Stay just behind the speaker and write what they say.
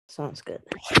Sounds good.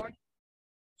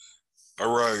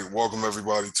 All right, welcome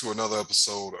everybody to another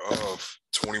episode of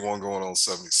 21 going on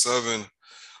 77.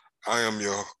 I am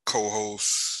your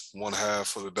co-host, one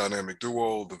half of the dynamic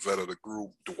duo, the vet of the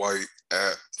group, Dwight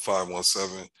at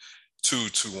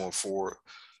 517-2214.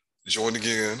 Joined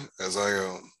again, as I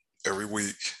am every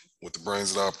week, with the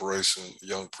brains of the operation,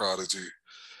 young prodigy,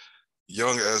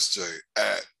 young SJ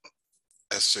at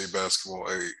SJ Basketball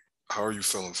 8. How are you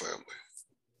feeling, family?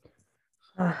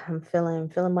 I'm feeling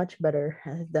much better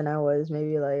than I was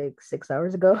maybe like 6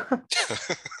 hours ago.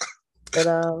 But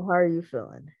how are you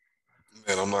feeling?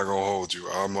 Man, I'm not gonna hold you.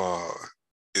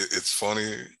 It's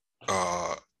funny.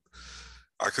 I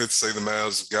could say the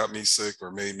Mavs got me sick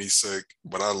or made me sick,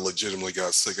 but I legitimately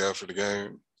got sick after the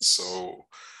game. So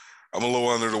I'm a little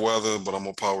under the weather, but I'm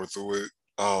gonna power through it.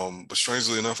 But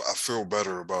strangely enough, I feel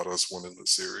better about us winning the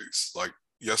series. Like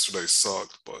yesterday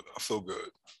sucked, but I feel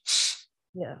good.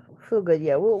 Yeah, feel good.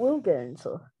 Yeah, we'll get into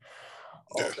all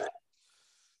that.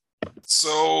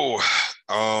 So,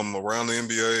 around the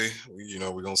NBA,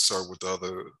 we're gonna start with the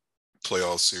other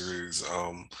playoff series.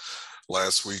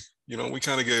 Last week, we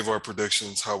kind of gave our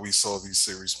predictions, how we saw these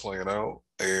series playing out,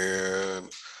 and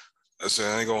I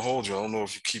said I ain't gonna hold you. I don't know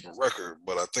if you keep a record,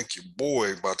 but I think your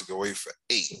boy about to go 8 for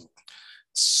 8.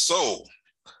 So,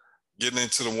 getting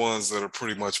into the ones that are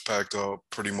pretty much packed up,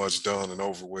 pretty much done and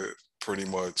over with, pretty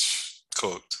much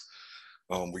cooked.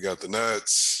 We got the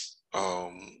Nets.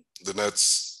 The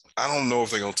Nets, I don't know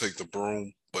if they're going to take the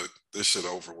broom, but this shit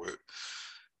over with.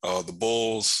 The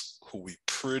Bulls, who we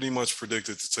pretty much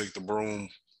predicted to take the broom,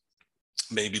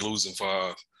 maybe losing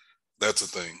 5. That's a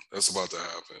thing. That's about to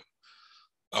happen.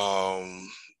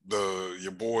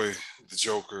 Your boy, the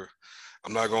Joker,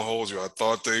 I'm not going to hold you. I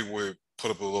thought they would put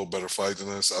up a little better fight than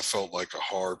this. I felt like a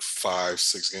hard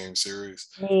 5-6 game series.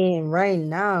 Right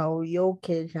now,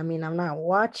 Jokic, I'm not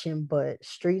watching, but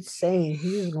streets saying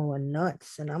he's going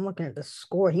nuts, and I'm looking at the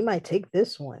score. He might take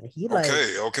this one.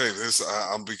 Okay.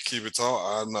 I'm be keep it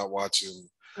tall. I'm not watching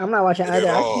either. at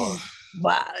all.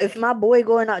 But if my boy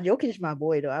going out, Jokic is my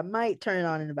boy though. I might turn it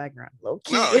on in the background, low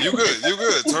key. No, you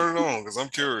good. Turn it on because I'm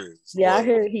curious. Yeah, I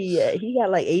heard he got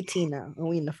like 18 now, and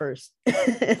we in the first.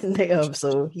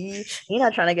 So he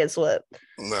not trying to get swept.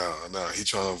 No, he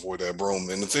trying to avoid that broom.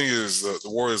 And the thing is, the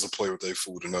Warriors will play with their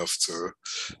food enough to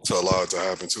allow it to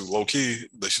happen too. Low key,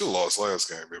 they should have lost last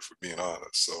game if we're being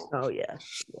honest. So, oh yeah.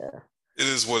 It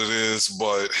is what it is.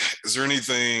 But is there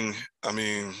anything,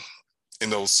 in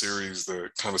those series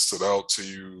that kind of stood out to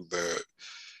you that?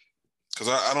 Because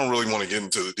I don't really want to get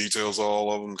into the details of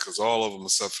all of them, because all of them,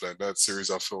 except for that series,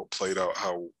 I felt played out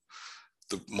how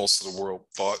most of the world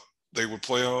thought they would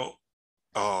play out.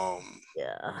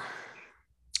 Yeah.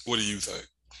 What do you think?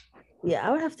 Yeah,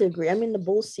 I would have to agree. The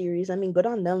Bulls series, good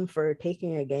on them for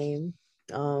taking a game.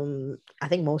 I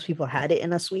think most people had it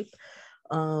in a sweep.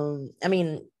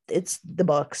 It's the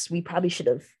Bucks. We probably should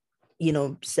have,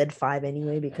 said 5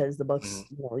 anyway, because the Bucks,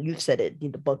 you've said it,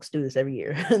 the Bucks do this every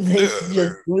year. They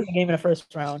just lose a game in the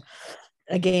first round,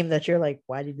 a game that you're like,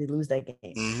 why did they lose that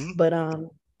game? Mm-hmm. But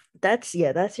that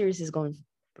series is going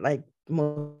like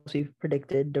most people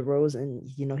predicted. DeRozan,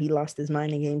 he lost his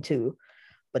mind in game 2,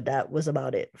 but that was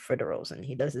about it for DeRozan.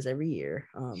 He does this every year.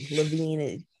 LaVine,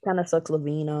 it kind of sucks.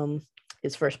 LaVine,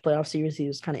 his first playoff series, he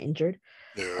was kind of injured.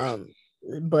 Yeah.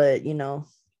 But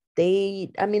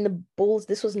the Bulls,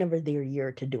 this was never their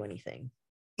year to do anything.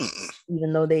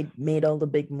 Even though they made all the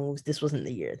big moves, this wasn't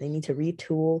the year. They need to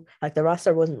retool. Like, the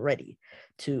roster wasn't ready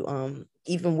to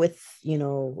even with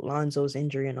Lonzo's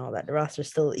injury and all that, the roster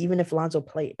still, even if Lonzo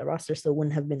played, the roster still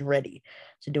wouldn't have been ready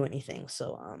to do anything.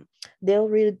 So they'll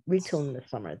retool in the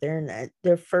summer.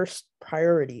 Their first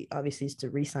priority obviously is to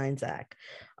re-sign Zach.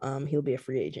 He'll be a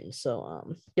free agent,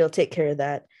 so they'll take care of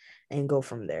that and go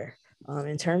from there.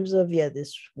 In terms of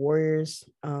this Warriors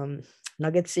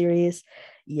Nuggets series,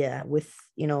 with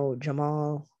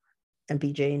Jamal and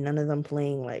PJ, none of them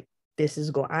playing, like, this is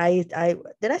going. I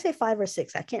did I say 5 or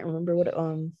 6? I can't remember what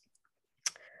the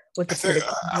prediction.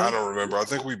 I don't remember. I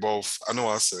think we both. I know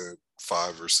I said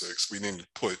 5 or 6. We need to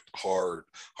put hard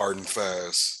and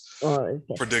fast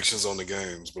predictions on the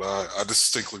games, but I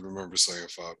distinctly remember saying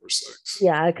 5 or 6.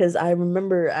 Yeah, because I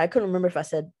couldn't remember if I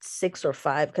said 6 or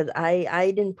 5, because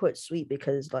I didn't put sweep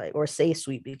because say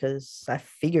sweep because I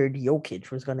figured Jokic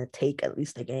was gonna take at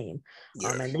least a game.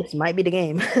 Yeah. And this might be the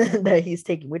game that he's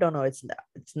taking. We don't know. It's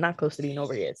not close to being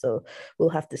over yet, so we'll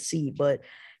have to see. But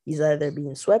he's either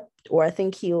being swept, or I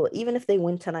think even if they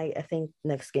win tonight, I think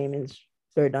next game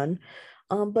they're done.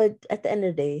 But at the end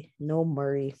of the day, no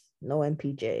Murray, no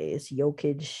MPJ. It's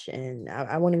Jokic, and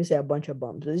I won't even say a bunch of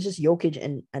bums, but it's just Jokic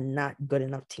and a not good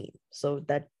enough team. So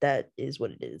that is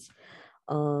what it is.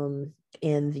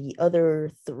 And the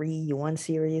other 3-1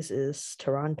 series is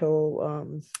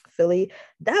Toronto, Philly.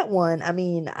 That one, I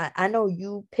mean, I know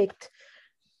you picked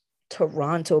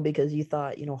Toronto because you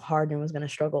thought, Harden was going to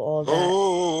struggle all that.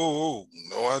 Oh,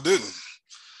 no, I didn't.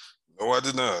 No, I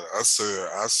did not. I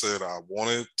said I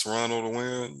wanted Toronto to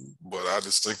win, but I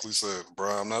distinctly said, bro,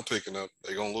 I'm not picking up.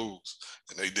 They're gonna lose.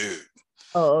 And they did.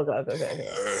 Oh, okay.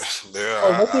 Yeah,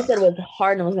 Oh, what you said was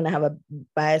Harden was going to have a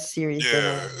bad series. Then,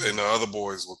 yeah, and the other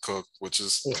boys will cook, which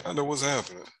is yeah, kind of what's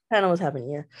happening. kind of what's happening.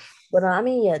 Yeah. But I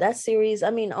mean, yeah, that series,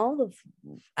 I mean, all the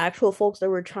actual folks that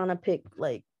were trying to pick,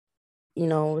 like,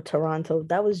 Toronto,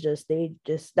 that was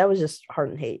just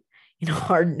Harden hate,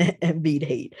 Harden and Embiid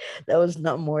hate. That was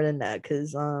not more than that.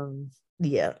 Cause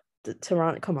yeah, the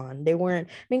Toronto, come on. They weren't,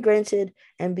 I mean, granted,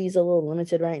 Embiid's a little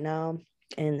limited right now,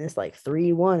 and it's like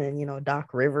 3-1, and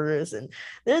Doc Rivers, and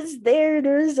there's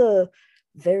a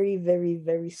very, very,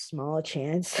 very small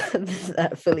chance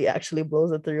that Philly actually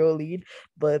blows a 3-0 lead.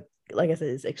 But like I said,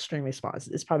 it's extremely small.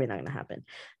 It's probably not gonna happen.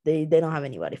 They don't have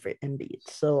anybody for Embiid.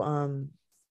 So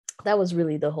that was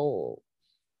really the whole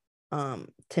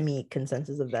to me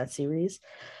consensus of that series.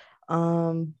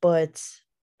 But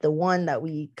the one that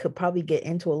we could probably get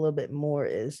into a little bit more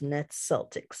is Nets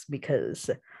Celtics, because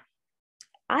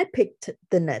I picked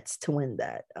the Nets to win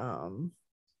that.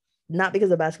 Not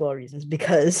because of basketball reasons,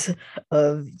 because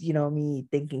of me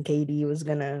thinking KD was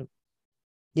gonna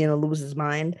lose his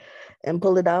mind and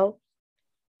pull it out.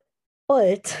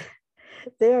 But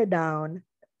they are down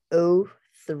 0-3.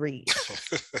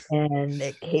 And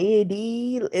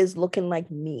KD is looking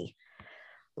like me,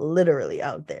 literally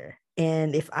out there.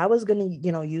 And if I was gonna,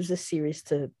 use this series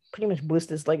to pretty much boost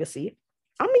his legacy,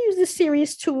 I'm gonna use this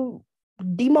series to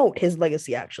demote his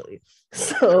legacy, actually.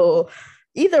 So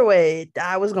either way,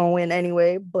 I was gonna win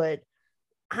anyway, but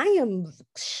I am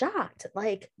shocked.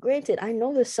 Like, granted, I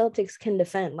know the Celtics can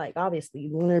defend, like, obviously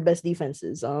one of their best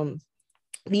defenses,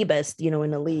 the best,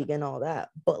 in the league and all that.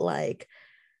 But like,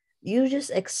 you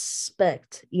just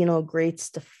expect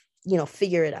greats to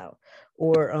figure it out,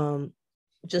 or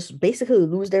just basically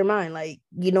lose their mind. Like,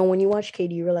 when you watch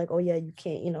KD, you're like, oh yeah, you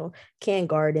can't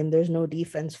guard him, there's no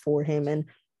defense for him. And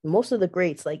most of the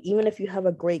greats, like, even if you have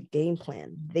a great game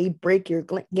plan, they break your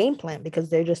game plan because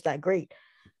they're just that great.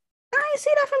 I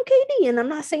see that from KD, and I'm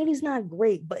not saying he's not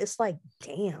great, but it's like,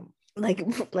 damn, like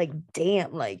like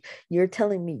damn, like, you're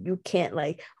telling me you can't,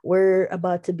 like, we're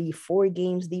about to be 4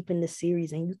 games deep in the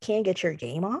series and you can't get your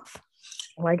game off,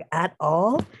 like, at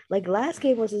all. Like, last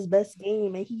game was his best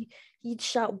game, and he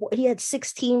had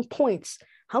 16 points.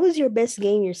 How is your best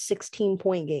game your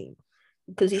 16-point game?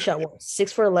 Because he shot what,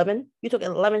 6 for 11? You took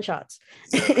 11 shots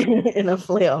in a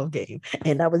playoff game,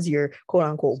 and that was your quote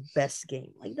unquote best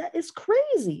game. Like, that is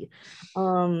crazy.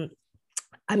 Um,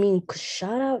 I mean,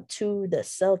 shout out to the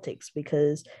Celtics,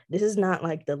 because this is not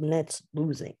like the Nets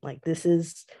losing. Like, this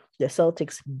is the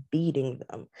Celtics beating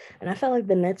them. And I felt like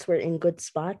the Nets were in good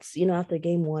spots. After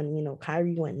game one,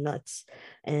 Kyrie went nuts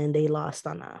and they lost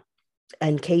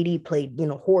and KD played,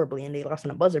 horribly, and they lost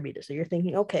on a buzzer beater. So you're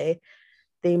thinking, okay,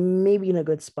 they may be in a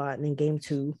good spot. And then game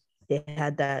two, they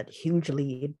had that huge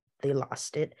lead. They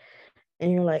lost it.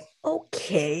 And you're like,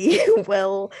 okay,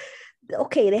 well,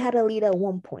 okay, they had a lead at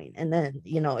one point, and then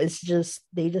it's just,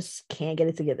 they just can't get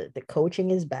it together. The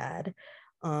coaching is bad.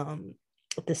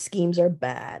 The schemes are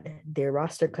bad. Their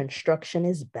roster construction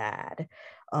is bad.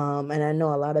 And I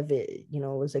know a lot of it,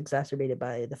 was exacerbated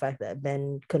by the fact that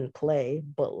Ben couldn't play,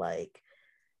 but like,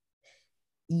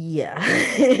 yeah,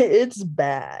 it's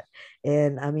bad.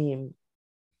 And I mean,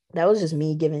 that was just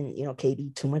me giving,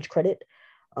 KD too much credit,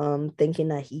 thinking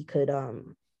that he could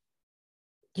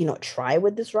try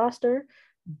with this roster.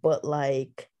 But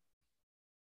like,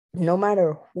 no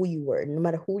matter who you were, no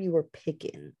matter who you were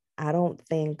picking, I don't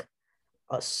think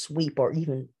a sweep or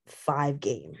even 5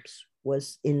 games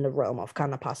was in the realm of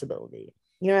kind of possibility.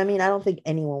 You know what I mean? I don't think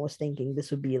anyone was thinking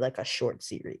this would be like a short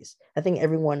series. I think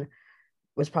everyone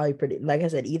was probably pretty, like I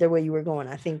said, either way you were going,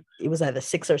 I think it was either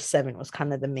 6 or 7 was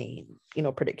kind of the main,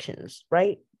 predictions,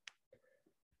 right?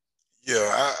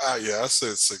 Yeah, I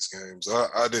said 6 games.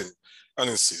 I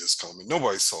didn't see this coming.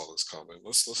 Nobody saw this coming.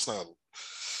 Let's not.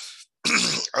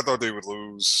 I thought they would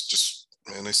lose. Just,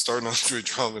 man, they start Andre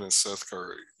Drummond and Seth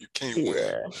Curry. You can't win.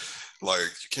 Yeah. Like,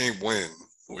 you can't win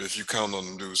if you count on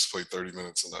them dudes to play 30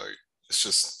 minutes a night.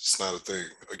 It's not a thing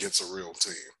against a real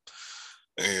team.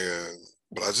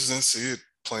 But I just didn't see it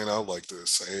playing out like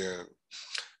this. And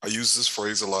I use this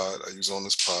phrase a lot. I use on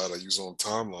this pod. I use on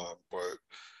timeline. But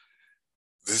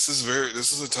this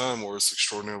is a time where it's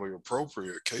extraordinarily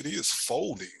appropriate. KD is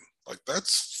folding. Like,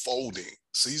 that's folding.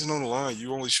 Season on the line,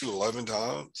 you only shoot 11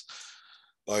 times.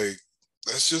 Like,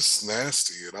 that's just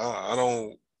nasty.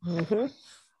 And Mm-hmm.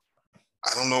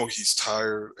 I don't know. He's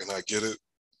tired, and I get it.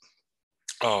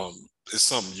 It's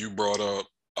something you brought up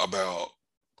about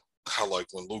how like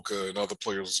when Luka and other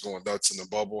players was going nuts in the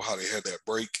bubble, how they had that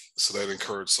break, so that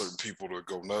encouraged certain people to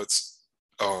go nuts.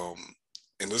 Um,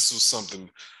 and this was something.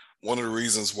 One of the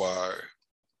reasons why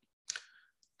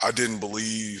I didn't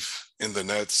believe in the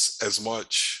Nets as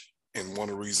much, and one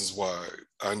of the reasons why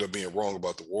I ended up being wrong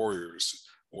about the Warriors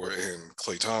or in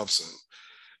Klay Thompson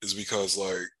is because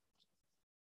like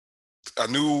I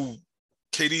knew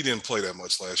KD didn't play that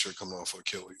much last year coming off of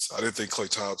Achilles. I didn't think Klay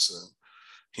Thompson,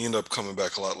 he ended up coming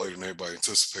back a lot later than everybody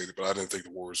anticipated, but I didn't think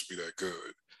the Warriors would be that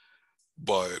good.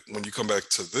 But when you come back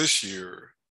to this year,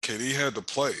 KD had to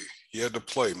play. He had to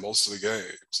play most of the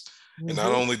games. And not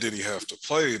Mm-hmm. only did he have to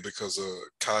play because of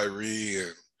Kyrie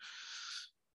and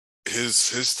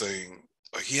his thing,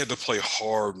 like he had to play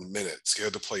hard minutes. He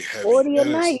had to play heavy 40 a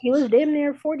night. minutes. He was damn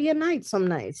near 40 a night some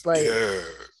nights. Like, Yeah.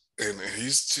 And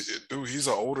he's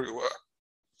an older,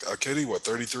 KD, what,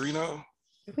 33 now?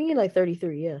 I think he's like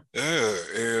 33, yeah. Yeah.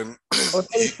 And Or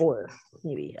he, 34,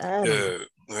 maybe. I don't know.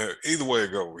 yeah, either way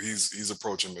it go, he's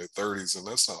approaching mid 30s, and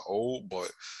that's not old,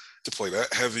 but to play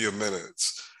that heavy of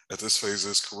minutes at this phase of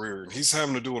his career, and he's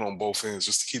having to do it on both ends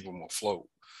just to keep him afloat.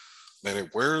 Man, it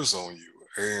wears on you.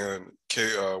 And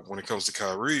when it comes to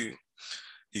Kyrie,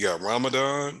 he got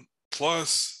Ramadan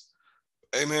plus.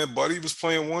 Hey man, Buddy was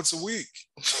playing once a week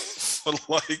for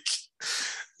like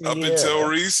up until Yeah.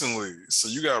 recently. So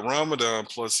you got Ramadan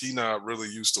plus he not really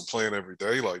used to playing every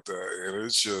day like that, and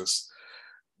it's just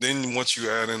then once you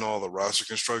add in all the roster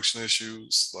construction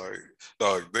issues, like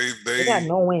dog, They they got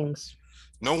no wings.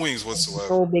 no wings whatsoever.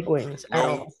 No big wings at No,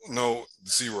 all. no,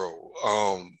 zero.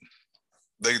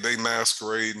 They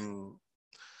masquerading.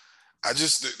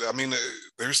 I mean,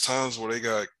 there's times where they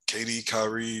got KD,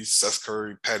 Kyrie, Seth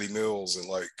Curry, Patty Mills, and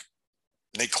like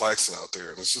Nick Claxton out there,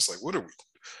 and it's just like, what are we?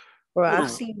 Bro, What I've are?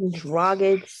 seen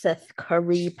Dragic, Seth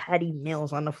Curry, Patty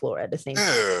Mills on the floor at the same time.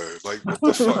 Yeah, like what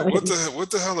the fuck? Like, What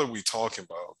the hell are we talking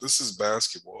about? This is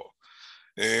basketball,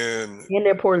 and and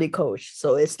they're poorly coached.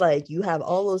 So it's like you have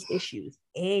all those issues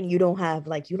and you don't have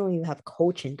like you don't even have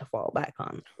coaching to fall back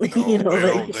on. You no,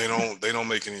 know, like they don't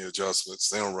make any adjustments.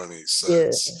 They don't run any yeah.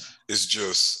 sets. It's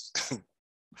just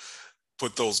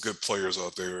put those good players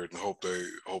out there and hope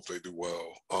they do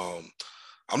well.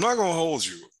 I'm not gonna hold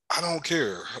you. I don't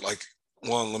care. Like,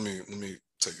 one, let me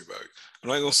take it back. I'm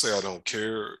not gonna say I don't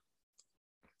care.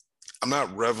 I'm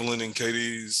not reveling in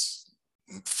KD's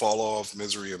fall off,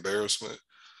 misery, embarrassment.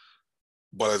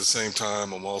 But at the same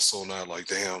time, I'm also not like,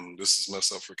 damn, this is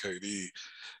messed up for KD.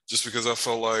 Just because I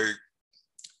felt like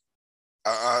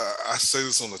I say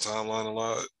this on the timeline a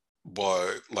lot,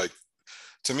 but like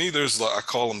to me, there's like I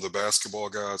call them the basketball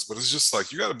gods, but it's just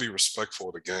like you got to be respectful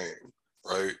of the game,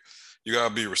 right? You got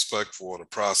to be respectful of the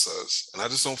process, and I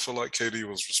just don't feel like KD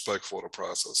was respectful of the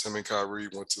process. Him and Kyrie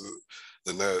went to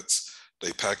the Nets.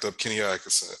 They packed up Kenny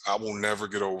Atkinson. I will never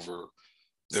get over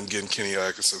them getting Kenny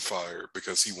Atkinson fired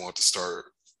because he wanted to start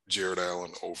Jared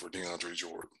Allen over DeAndre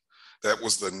Jordan. That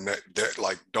was the net that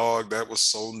like dog. That was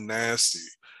so nasty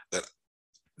that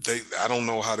I don't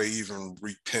know how they even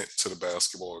repent to the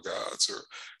basketball gods or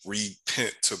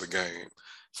repent to the game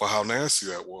for how nasty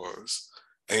that was.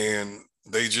 And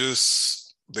they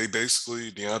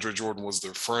basically DeAndre Jordan was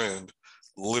their friend.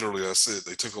 Literally, that's it.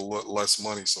 They took a lot less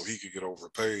money so he could get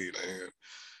overpaid. And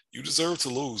you deserve to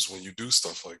lose when you do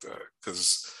stuff like that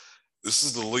because this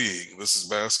is the league. This is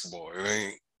basketball. It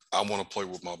ain't I want to play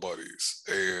with my buddies.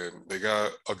 And they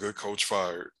got a good coach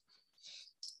fired,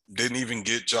 didn't even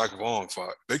get Jacque Vaughn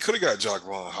fired. They could have got Jacque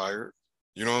Vaughn hired.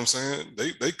 You know what I'm saying?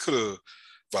 They could have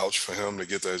vouched for him to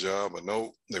get that job, but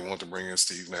no, they want to bring in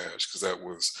Steve Nash because that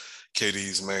was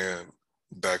KD's man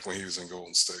back when he was in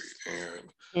Golden State.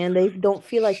 And they don't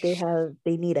feel like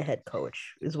they need a head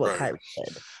coach, is what Right, Kyrie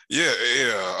said. yeah,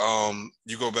 yeah.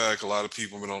 You go back, a lot of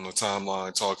people have been on the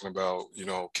timeline talking about,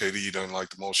 KD doesn't like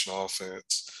the motion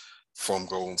offense from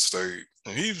Golden State,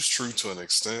 and he was true to an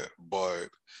extent, but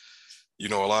a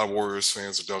lot of Warriors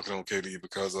fans are dunking on KD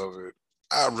because of it.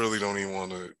 I really don't even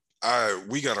want to.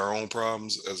 We got our own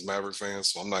problems as Maverick fans,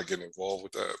 so I'm not getting involved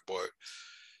with that. But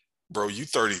bro, you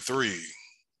 33,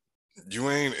 you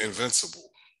ain't invincible.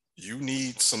 You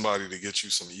need somebody to get you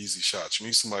some easy shots. You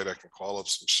need somebody that can call up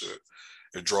some shit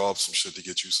and draw up some shit to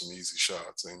get you some easy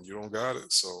shots, and you don't got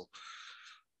it. So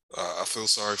I feel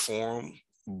sorry for him,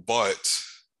 but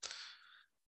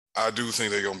I do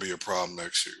think they're gonna be a problem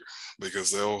next year because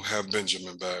they'll have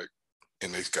Benjamin back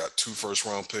and they've got 2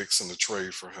 first-round picks in the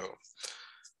trade for him.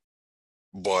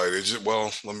 But it just, well,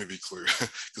 let me be clear,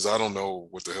 because I don't know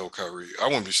what the hell Kyrie. I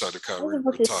wouldn't be shocked if I was Kyrie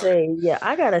about to retired. say, yeah,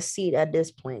 I got a seat at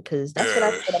this point because that's what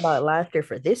I Yeah, said about last year.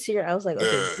 For this year, I was like, okay,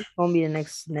 yeah, this is gonna be the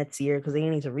next year because they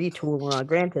need to retool.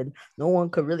 Granted, no one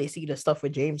could really see the stuff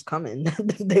with James coming;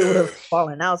 they would have yeah,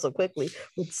 fallen out so quickly.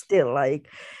 But still, like,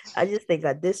 I just think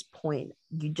at this point,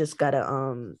 you just gotta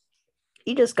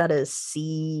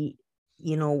see,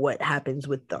 what happens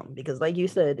with them because, like you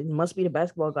said, it must be the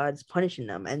basketball gods punishing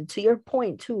them. And to your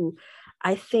point too,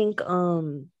 I think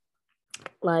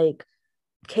like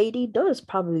KD does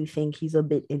probably think he's a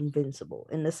bit invincible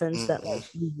in the sense that mm-hmm.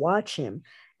 like you watch him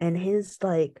and his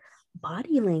like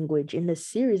body language in the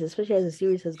series, especially as the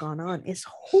series has gone on, is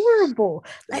horrible.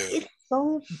 Like Yeah, it's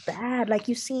so bad. Like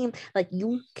you see him, like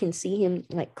you can see him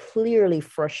like clearly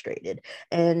frustrated.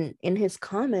 And in his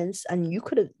comments, and you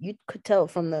could tell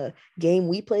from the game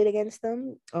we played against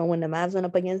them, when the Mavs went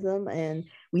up against them and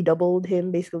we doubled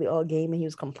him basically all game and he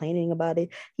was complaining about it.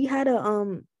 He had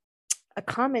a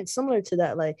comment similar to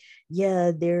that, like,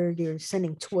 yeah, they're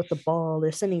sending two at the ball,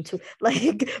 they're sending two,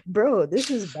 like, bro, this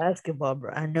is basketball,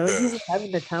 bro. I know yeah, you were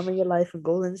having the time of your life in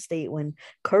Golden State when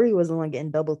Curry was the one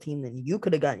getting double teamed and you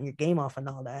could have gotten your game off and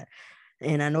all that.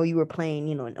 And I know you were playing,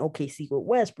 in OKC with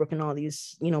Westbrook and all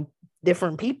these,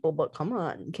 different people, but come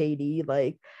on, KD,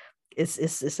 like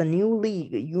it's a new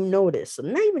league. You know this.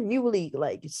 Not even new league.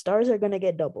 Like stars are gonna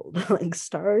get doubled. Like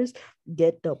stars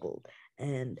get doubled.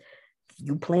 And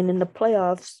you playing in the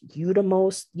playoffs, you're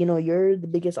the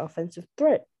biggest offensive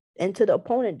threat. And to the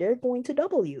opponent, they're going to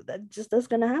double you. That's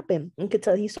gonna happen. You could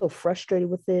tell he's so frustrated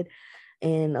with it.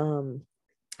 And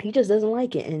he just doesn't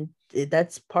like it. And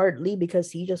that's partly because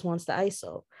he just wants the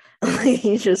ISO.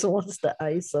 He just wants the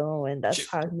ISO, and that's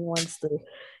how he wants to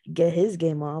get his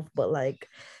game off. But like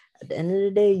at the end of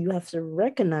the day, you have to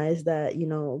recognize that,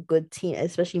 good team,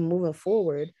 especially moving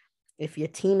forward, if your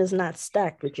team is not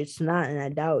stacked, which it's not, and I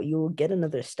doubt you will get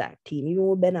another stacked team, even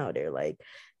with Ben out there, like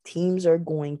teams are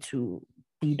going to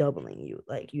be doubling you.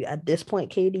 Like you at this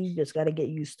point, KD, you just got to get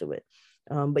used to it.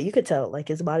 But you could tell like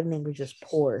his body language is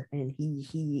poor and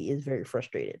he is very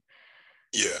frustrated.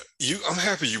 yeah. I'm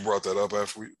happy you brought that up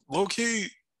after we low key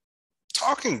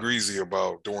talking greasy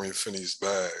about Dorian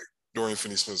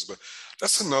Finney-Smith's bag.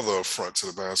 That's another affront to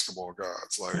the basketball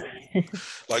gods.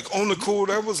 Like on the cool,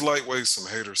 that was lightweight, some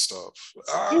hater stuff.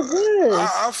 It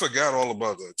was. I forgot all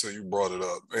about that till you brought it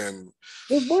up. And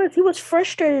It was. He was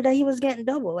frustrated that he was getting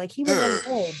double. Like he was yeah,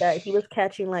 annoyed that he was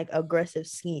catching like aggressive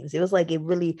schemes. It was like it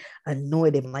really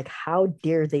annoyed him. Like, how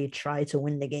dare they try to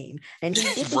win the game? And he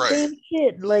did the right. same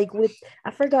shit. Like with I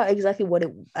forgot exactly what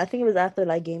it. I think it was after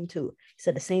like game two. He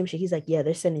said the same shit. He's like, yeah,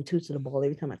 they're sending two to the ball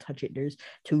every time I touch it. There's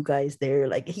two guys there.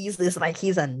 Like he's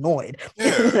annoyed.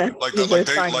 Yeah, like that, They're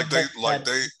trying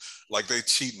to like they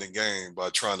cheating the game by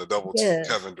trying to double team yeah.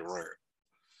 Kevin Durant.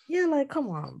 Yeah, like come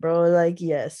on, bro. Like,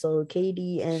 yeah. So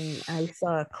KD, and I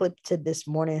saw a clip to this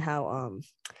morning how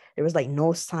there was like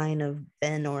no sign of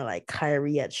Ben or like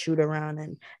Kyrie at shoot around.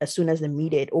 And as soon as the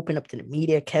media it opened up to the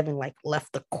media, Kevin like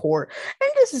left the court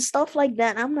and just stuff like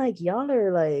that. I'm like, y'all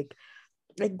are like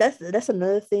that's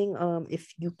another thing.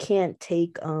 If you can't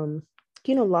take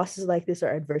losses like this or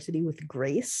adversity with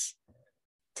grace,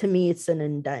 to me it's an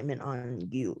indictment on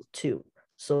you too.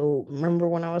 So remember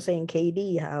when I was saying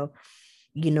KD, how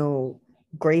you know,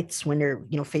 greats when they're,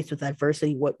 faced with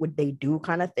adversity, what would they do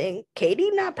kind of thing.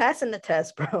 KD not passing the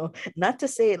test, bro. Not to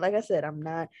say, like I said, I'm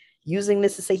not using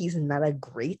this to say he's not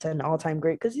an all-time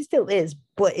great, because he still is.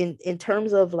 But in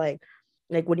terms of like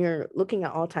when you're looking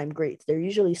at all-time greats, they're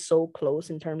usually so close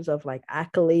in terms of like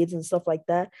accolades and stuff like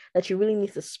that, that you really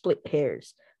need to split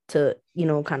hairs to,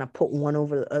 kind of put one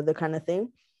over the other kind of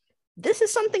thing. This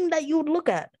is something that you would look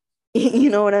at. You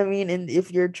know what I mean? And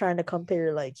if you're trying to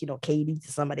compare like, KD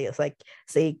to somebody else, like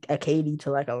say a KD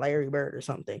to like a Larry Bird or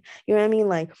something, you know what I mean?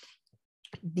 Like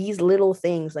these little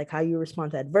things, like how you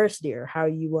respond to adversity or how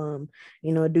you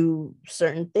do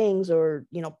certain things, or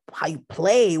how you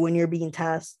play when you're being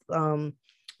tasked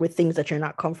with things that you're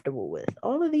not comfortable with.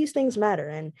 All of these things matter.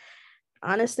 And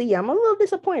honestly, yeah, I'm a little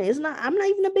disappointed. I'm not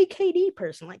even a big KD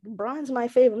person. Like Bron's my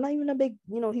favorite. I'm not even a big,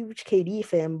 huge KD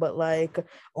fan, but like,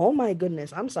 oh my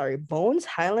goodness, I'm sorry. Bones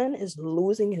Highland is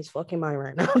losing his fucking mind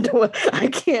right now. I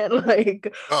can't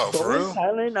like Oh, for Bones real?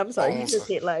 Highland. I'm sorry, he Bones. just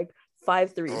hit like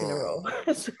five threes in a Uh, row.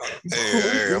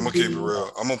 hey, I'm Bones gonna keep it is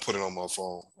real. I'm gonna put it on my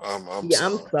phone. I'm yeah,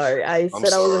 I'm sorry. sorry. I I'm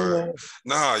said I wasn't sorry. gonna.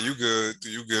 Nah, you good.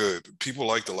 You good. People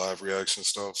like the live reaction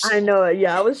stuff, so I know.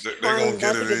 Yeah, I was they're gonna trying get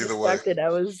not to it get either way. distracted. I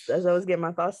was as I was getting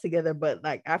my thoughts together, but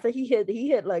like after he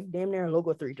hit like damn near a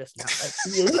logo three just now. Like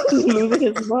he is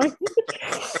losing his mind.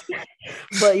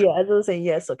 But yeah, as I was saying,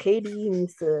 yeah. So KD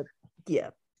needs to,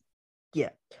 yeah, yeah.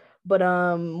 But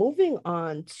moving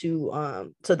on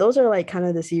to so those are like kind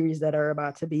of the series that are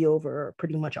about to be over, or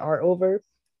pretty much are over.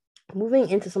 Moving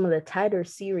into some of the tighter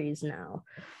series now.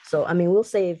 So I mean, we'll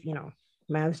save,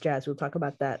 Mavs Jazz, we'll talk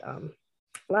about that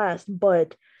last,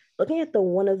 but looking at the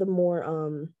one of the more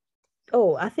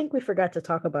I think we forgot to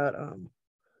talk about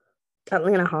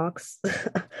Atlanta Hawks. They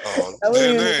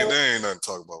ain't nothing to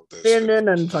talk about with that There's shit.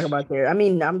 nothing to talk about there. I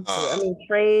mean,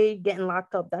 Trey getting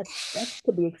locked up. That's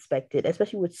to be expected,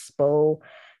 especially with Spo.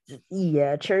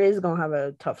 Yeah, Trey is gonna have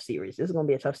a tough series. This is gonna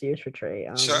be a tough series for Trey.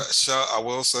 I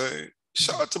will say,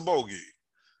 shout out to Bogey.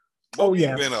 Oh Bogey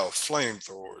yeah, been a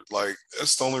flamethrower. Like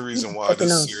that's the only reason why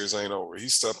this series ain't over. He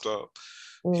stepped up.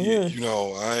 Mm-hmm.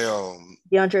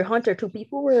 DeAndre Hunter too.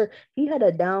 He had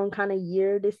a down kind of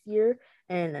year this year,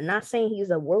 and I'm not saying he's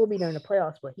a world beater in the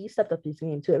playoffs, but he stepped up this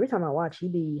game too. Every time I watch, he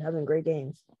be having great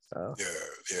games. So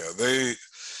yeah,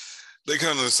 they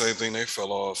kind of the same thing. They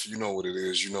fell off. You know what it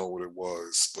is. You know what it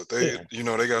was. But they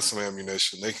got some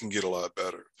ammunition. They can get a lot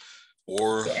better,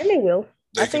 or and they will.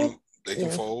 They can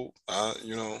fold.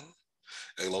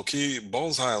 Hey, low key,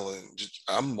 Bones Highland.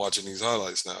 I'm watching these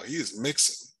highlights now. He is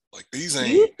mixing. Like these ain't.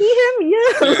 You see him?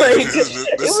 Yeah.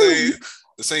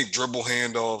 This ain't dribble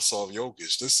handoffs off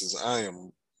Jokic. This is I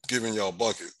am giving y'all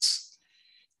buckets.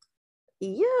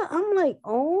 Yeah, I'm like,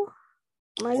 oh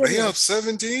my goodness. They up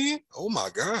 17? Oh my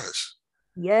gosh.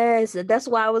 Yes, that's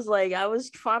why I was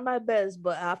trying my best,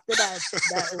 but after that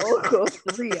logo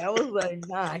 3, I was like,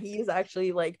 nah, he's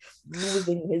actually like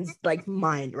losing his like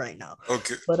mind right now.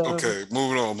 Okay, okay,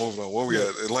 moving on. Where we at?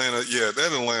 Atlanta, yeah,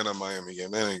 that Atlanta Miami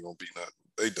game, that ain't gonna be nothing.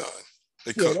 They done.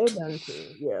 They cooked. Yeah, they're done too.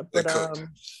 Yeah, but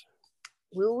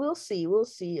we'll see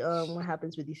what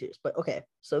happens with these series. But okay,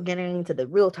 so getting into the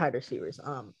real tighter series,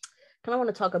 kind of want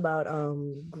to talk about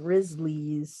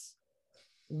Grizzlies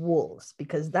Wolves,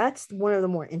 because that's one of the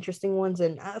more interesting ones,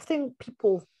 and I think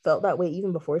people felt that way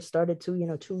even before it started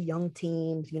too. Two young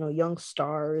teams, young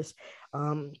stars.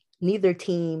 Neither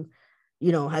team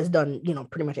has done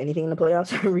pretty much anything in the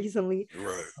playoffs recently.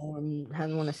 Right.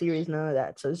 Hasn't won a series, none of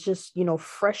that. So it's just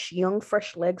fresh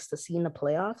legs to see in the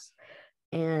playoffs.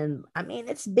 And I mean,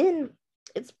 it's been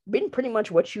pretty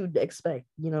much what you'd expect,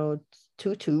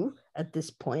 2-2 at this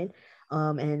point.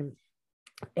 And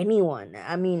anyone,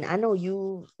 I mean, I know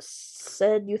you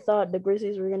said you thought the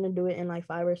Grizzlies were going to do it in like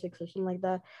 5 or 6 or something like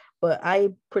that, but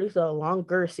I predicted a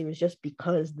longer series just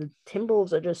because the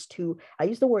Timberwolves are just too, I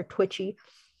use the word twitchy,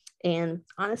 and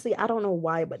honestly, I don't know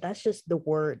why, but that's just the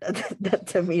word that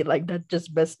to me, like, that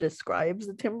just best describes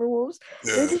the Timberwolves.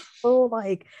 Yeah. They're just so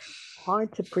like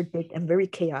hard to predict and very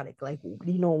chaotic. Like,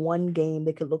 one game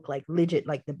they could look like legit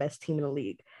like the best team in the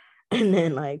league, and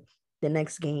then like the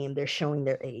next game they're showing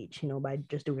their age, by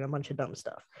just doing a bunch of dumb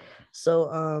stuff.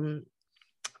 So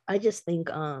I just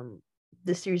think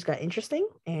this series got interesting,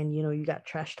 and you got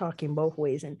trash talking both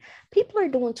ways, and people are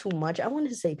doing too much. I wanted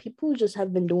to say people just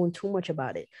have been doing too much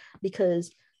about it,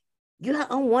 because you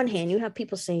have, on one hand, you have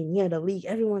people saying, yeah, the league,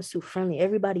 everyone's too friendly,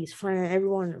 everybody's friend,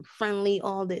 everyone friendly,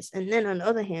 all this, and then on the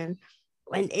other hand,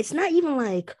 and it's not even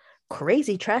like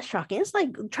crazy trash talking, it's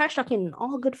like trash talking in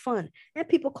all good fun, and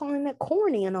people calling it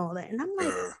corny and all that, and I'm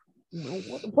like,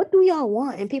 what do y'all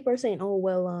want? And people are saying, oh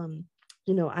well,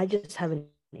 I just have an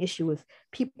issue with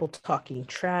people talking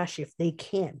trash if they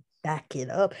can't back it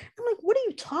up. I'm like, what are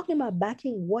you talking about,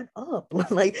 backing what up?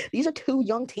 Like, these are two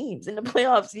young teams in the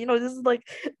playoffs. This is like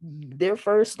their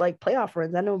first like playoff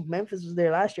runs. I know Memphis was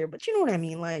there last year, but you know what I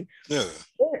mean? Like,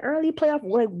 early playoff,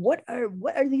 like what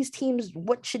are these teams,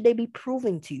 what should they be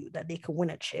proving to you, that they could win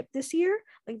a chip this year?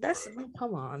 Like, that's like,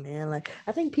 come on, man. Like,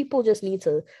 I think people just need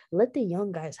to let the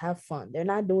young guys have fun. They're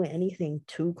not doing anything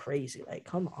too crazy. Like,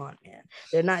 come on, man.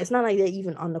 It's not like they're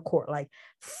even on the court like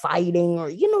fighting,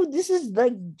 or this is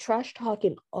like trash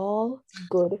talking, all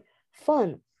good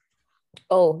fun.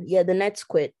 Oh yeah, the Nets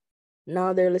quit.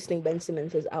 Now they're listing Ben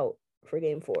Simmons as out for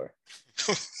game 4.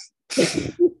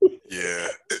 Yeah.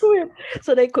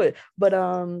 So they quit. But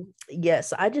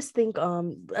yes, I just think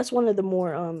that's one of the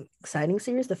more exciting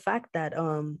series. The fact that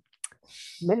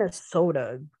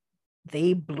Minnesota,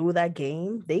 they blew that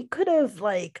game. They could have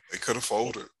folded.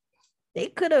 They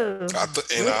could have.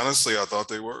 And honestly, I thought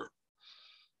they were.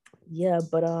 Yeah,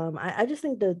 but I just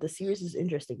think the series is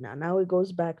interesting now. Now it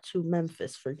goes back to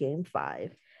Memphis for game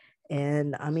 5.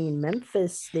 And I mean,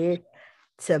 Memphis,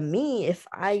 to me, if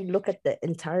I look at the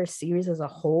entire series as a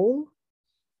whole,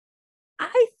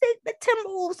 I think the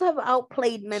Timberwolves have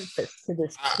outplayed Memphis to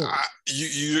this point.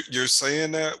 You're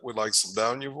saying that with like some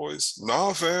doubt in your voice?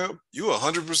 Nah, fam, you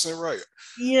 100% right.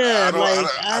 Yeah,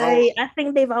 I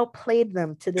think they've outplayed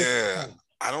them to this point.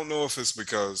 I don't know if it's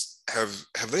because have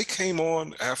they came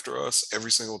on after us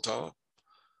every single time?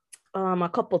 A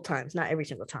couple times, not every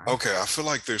single time. Okay, I feel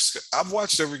like I've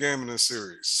watched every game in this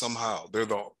series. Somehow they're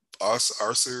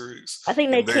our series, I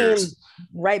think they and came theirs.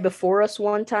 right before us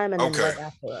one time and then Okay, right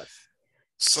after us.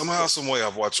 somehow, some way,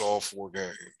 I've watched all 4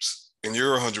 games, and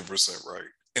you're 100% right.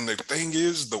 And the thing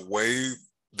is, the way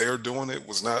they're doing it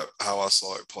was not how I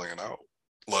saw it playing out.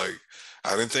 Like,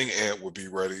 I didn't think Ant would be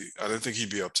ready. I didn't think he'd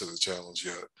be up to the challenge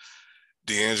yet.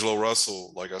 D'Angelo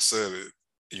Russell, like I said,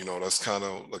 that's kind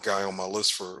of the guy on my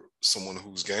list for someone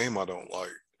whose game I don't like.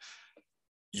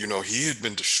 He had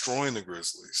been destroying the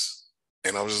Grizzlies.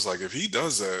 And I was just like, if he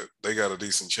does that, they got a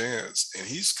decent chance. And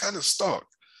he's kind of stuck.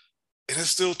 And it's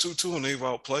still 2-2, and they've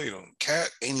outplayed them.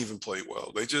 Cat ain't even played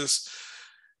well.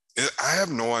 I have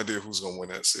no idea who's going to win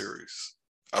that series.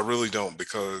 I really don't,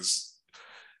 because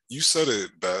you said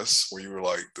it best where you were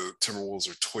like, the Timberwolves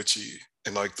are twitchy,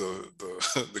 and like the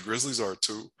the Grizzlies are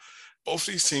too. Both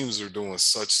these teams are doing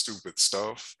such stupid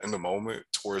stuff in the moment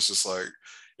to where it's just like,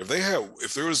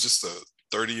 if there was just a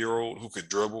 30-year-old who could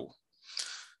dribble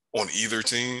on either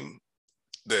team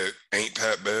that ain't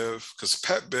Pat Bev, because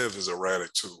Pat Bev is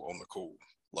erratic too on the cool.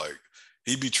 Like,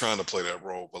 he'd be trying to play that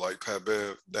role, but like Pat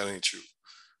Bev, that ain't you.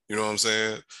 You know what I'm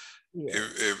saying? Yeah.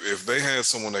 If they had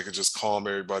someone that could just calm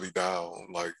everybody down,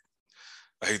 like,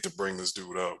 I hate to bring this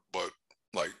dude up, but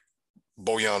like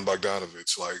Bojan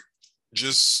Bogdanovic, like,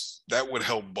 just that would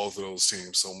help both of those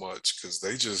teams so much, because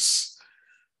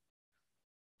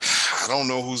I don't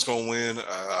know who's going to win.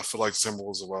 I feel like the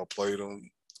Timberwolves have outplayed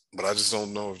them, but I just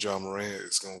don't know if Ja Morant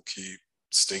is going to keep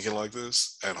stinking like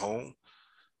this at home,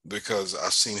 because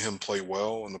I've seen him play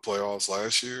well in the playoffs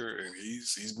last year, and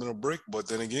he's been a brick. But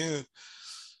then again,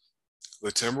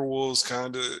 the Timberwolves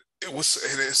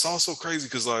it's also crazy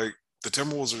because like the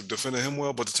Timberwolves are defending him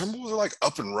well, but the Timberwolves are like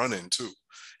up and running too.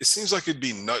 It seems like it'd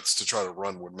be nuts to try to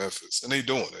run with Memphis, and they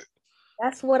doing it.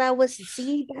 That's what I was.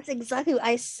 See, that's exactly what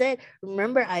I said.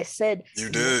 Remember, I said You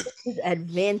did. Memphis'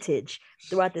 advantage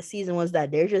throughout the season was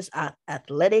that they're just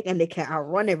athletic and they can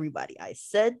outrun everybody. I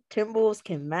said Timberwolves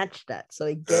can match that, so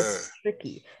it gets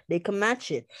tricky. They can match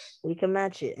it. They can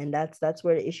match it, and that's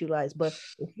where the issue lies. But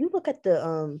if you look at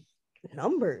the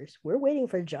numbers, we're waiting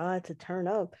for Ja to turn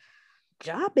up.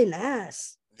 Ja been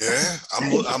ass. Yeah,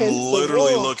 I'm Against the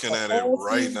literally Wolves looking the at it whole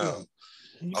right now. season.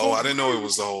 Oh, I didn't know it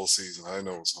was the whole season. I didn't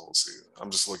know it was the whole season.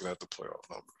 I'm just looking at the playoff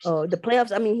numbers. Oh, the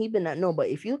playoffs. I mean, he been no, but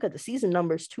if you look at the season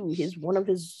numbers too,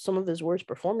 some of his worst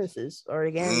performances are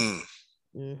against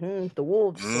the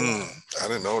Wolves. So, I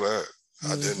didn't know that.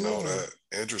 I didn't know mm-hmm. that.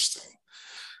 Interesting.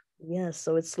 Yeah,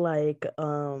 so it's like,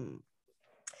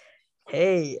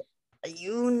 hey,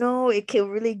 it can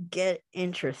really get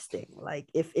interesting. Like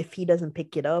if he doesn't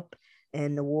pick it up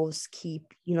and the Wolves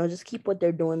keep, just keep what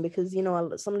they're doing, because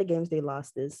some of the games they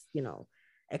lost is,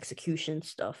 execution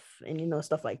stuff and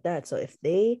stuff like that. So if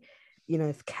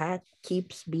Cat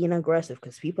keeps being aggressive,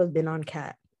 because people have been on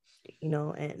Cat,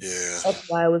 and that's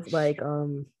why I was like,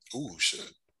 ooh, shit.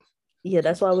 Yeah,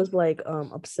 that's why I was like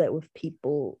upset with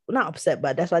people. Not upset,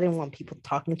 but that's why I didn't want people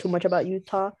talking too much about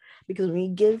Utah, because when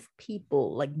you give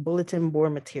people like bulletin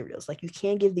board materials, like you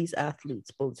can't give these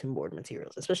athletes bulletin board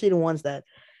materials, especially the ones that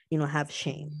have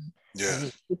shame. Yeah.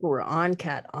 And people were on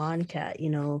Cat.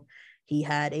 He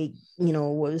had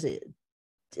what was it?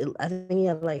 I think he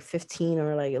had like 15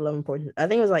 or like 11 points. I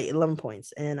think it was like 11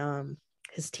 points, and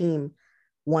his team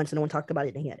once, and no one talked about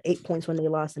it. And he had 8 points when they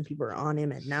lost, and people were on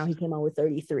him. And now he came out with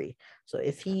 33. So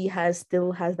if he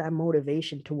still has that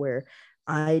motivation to where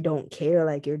I don't care,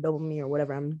 like you're doubling me or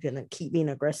whatever, I'm gonna keep being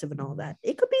aggressive and all that,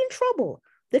 it could be in trouble.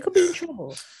 They could be in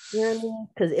trouble. You know what I mean?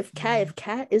 Because if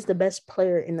Cat is the best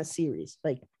player in the series,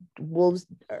 like Wolves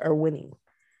are winning.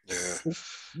 Yeah.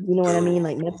 You know what I mean?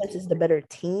 Like Memphis is the better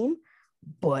team,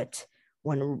 but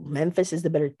when Memphis's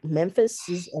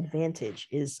advantage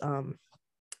is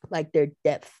like their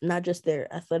depth, not just their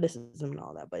athleticism and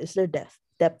all that, but it's their depth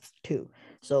too.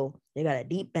 So they got a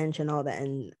deep bench and all that.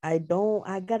 And I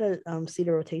gotta see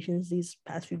the rotations these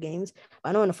past few games.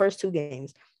 I know in the first 2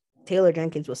 games, Taylor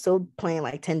Jenkins was still playing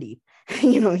like 10 deep.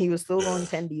 He was still going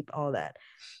 10 deep, all that.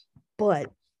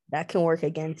 But that can work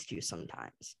against you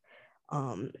sometimes.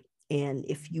 And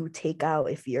if you take out,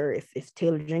 if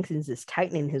Taylor Jenkins is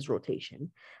tightening his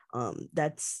rotation,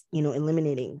 that's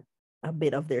eliminating a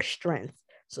bit of their strength.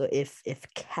 So if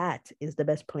Cat is the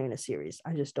best player in the series,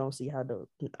 I just don't see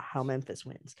how Memphis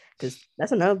wins, because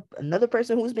that's another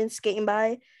person who's been skating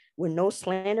by with no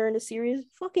slander in the series.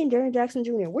 Fucking Jaren Jackson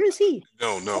Jr. Where is he?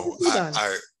 No.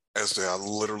 I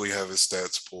literally have his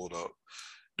stats pulled up.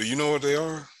 Do you know what they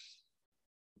are?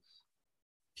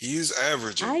 He is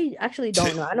averaging. I actually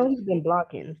don't know. I know he's been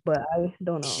blocking, but I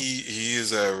don't know. He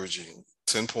is averaging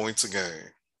 10 points a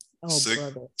game, Oh,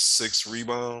 brother. six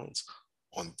rebounds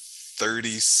on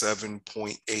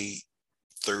 37.8,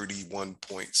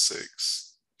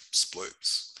 31.6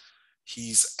 splits.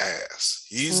 He's ass.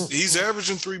 He's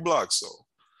averaging 3 blocks though.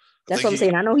 That's what I'm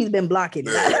saying. I know he's been blocking.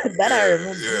 That I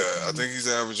remember. Yeah. I think he's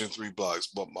averaging 3 blocks.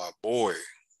 But my boy,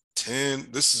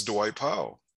 10. This is Dwight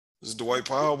Powell. This is Dwight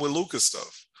Powell with Luka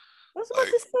stuff. I was about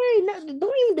to say,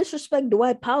 don't even disrespect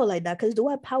Dwight Powell like that, because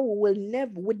Dwight Powell would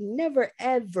never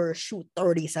ever shoot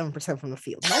 37% from the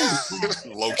field.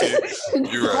 Low key,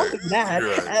 you're right.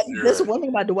 That's one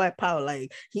thing about Dwight Powell.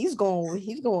 Like he's going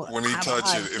when he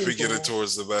touch it, if he get it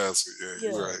towards the basket,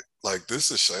 you're right. Like this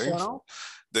is shameful.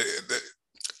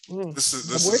 This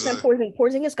is worse than Porzingis.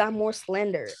 Porzingis got more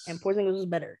slender, and Porzingis was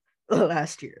better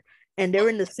last year, and they're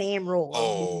in the same role.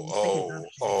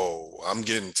 I'm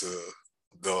getting to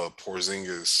the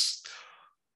Porzingis.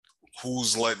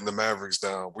 Who's letting the Mavericks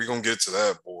down? We're gonna get to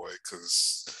that, boy,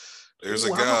 because there's a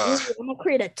guy. I'm gonna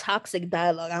create a toxic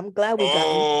dialogue. I'm glad we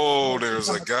got. There's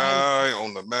a guy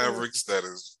on the Mavericks that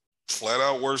is flat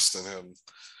out worse than him,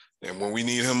 and when we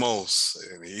need him most,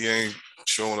 and he ain't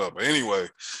showing up. Anyway,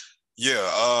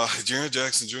 Jaren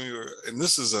Jackson Jr. And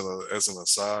this is as an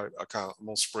aside. I'm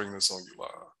gonna spring this on you, live.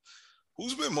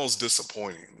 Who's been most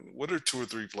disappointing? What are 2 or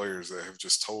 3 players that have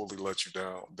just totally let you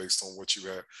down based on what you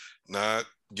had? Not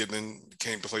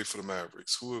came to play for the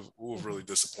Mavericks. Who have really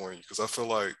disappointed you? Because I feel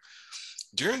like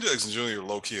Jaren Jackson Jr.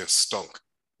 low-key has stunk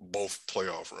both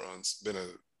playoff runs, been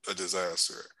a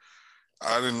disaster.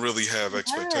 I didn't really have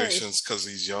expectations because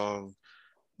he's young.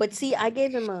 But see, I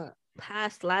gave him a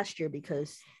pass last year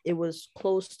because it was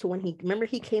close to when he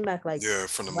came back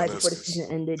from the right before the season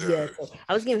ended. So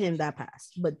I was giving him that pass.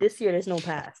 But this year there's no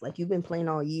pass. Like you've been playing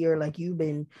all year, like you've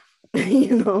been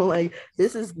like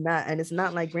this is not, and it's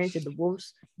not like, granted, the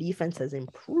Wolves defense has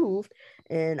improved,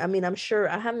 and I mean I'm sure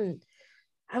I haven't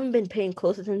been paying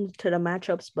close attention to the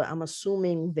matchups, but I'm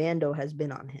assuming Vando has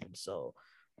been on him. So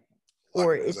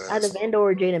or it's either Vando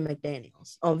or Jaden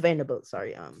McDaniels. Vanderbilt,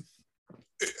 sorry.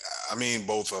 I mean,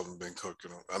 both of them been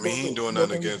cooking him. I mean, he ain't doing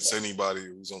nothing against anybody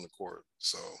who's on the court.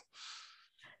 So,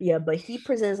 yeah, but he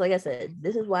presents, like I said,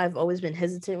 this is why I've always been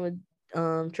hesitant with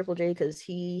Triple J, because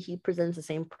he presents the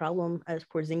same problem as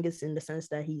Porzingis in the sense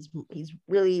that he's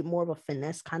really more of a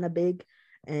finesse kind of big,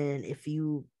 and if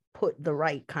you put the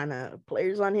right kind of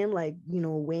players on him, like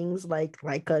wings, like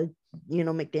a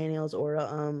McDaniels or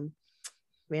a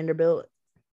Vanderbilt,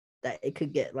 that it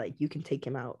could get like you can take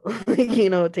him out, take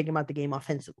him out the game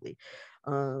offensively.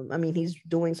 I mean, he's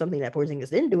doing something that Porzingis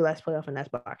didn't do last playoff, and that's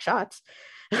block shots.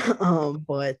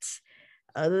 But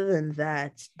other than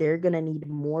that, they're gonna need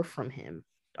more from him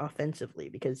offensively,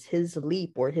 because his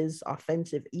leap or his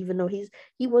offensive, even though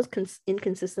he was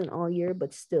inconsistent all year,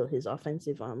 but still his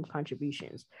offensive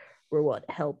contributions were what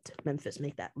helped Memphis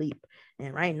make that leap.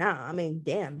 And right now, I mean,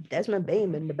 damn, Desmond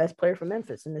Bane been the best player for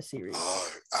Memphis in this series.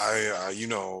 I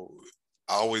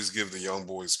always give the young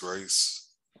boys grace,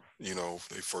 their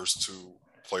first 2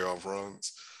 playoff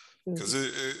runs, because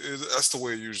that's the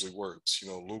way it usually works.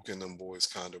 Luka and them boys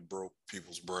kind of broke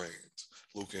people's brains.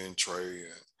 Luka and Trey,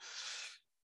 and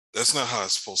that's not how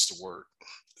it's supposed to work.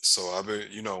 So I bet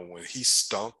when he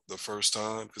stunk the first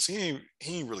time, because he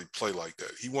ain't really play like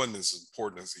that. He wasn't as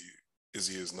important as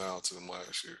he is now to them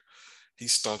last year. He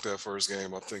stunk that first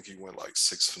game. I think he went like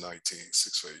 6 for 19,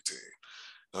 6 for 18.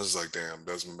 I was like, damn,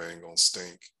 Desmond Bane gonna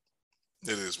stink.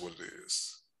 It is what it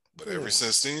is. But ever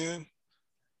since then,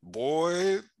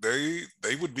 boy,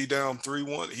 they would be down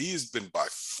 3-1. He has been by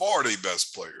far their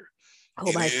best player.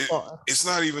 Oh, by far. It's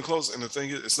not even close. And the thing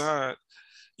is, it's not,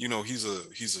 he's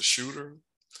a shooter.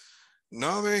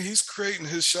 No, man, he's creating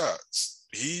his shots.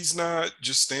 He's not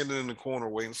just standing in the corner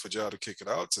waiting for Ja to kick it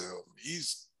out to him.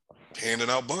 He's handing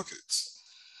out buckets.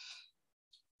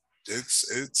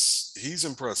 He's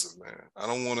impressive, man. I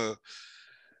don't want to.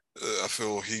 I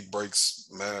feel he breaks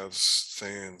Mavs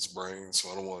fans' brains,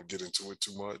 so I don't want to get into it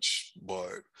too much.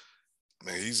 But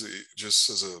man, he's just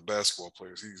as a basketball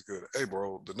player, he's good. Hey,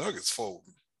 bro, the Nuggets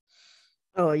folding.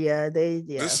 Oh yeah,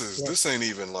 This ain't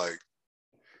even like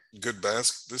good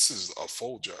basket. This is a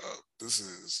fold job.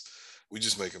 We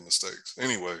just making mistakes.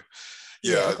 Anyway,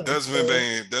 okay. Desmond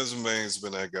Bane's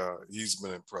been that guy. He's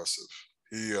been impressive.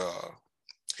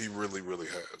 He really, really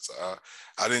has.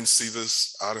 I didn't see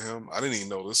this out of him. I didn't even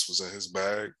know this was in his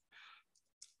bag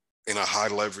in a high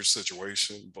leverage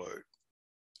situation, but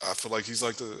I feel like he's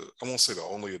like I won't say the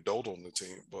only adult on the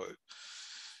team, but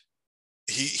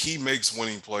he makes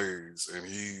winning plays, and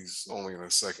he's only in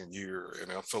his second year.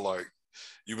 And I feel like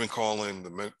you've been calling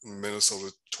the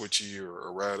Minnesota twitchy or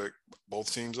erratic.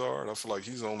 Both teams are, and I feel like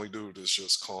he's the only dude that's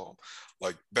just calm.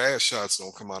 Like bad shots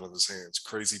don't come out of his hands,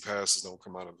 crazy passes don't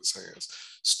come out of his hands,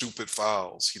 stupid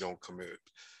fouls he don't commit.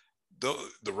 The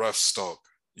refs stunk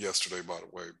yesterday, by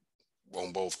the way,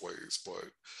 on both ways, but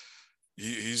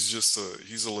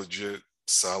he's a legit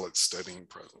solid steadying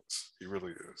presence. He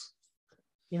really is.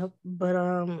 Yep. But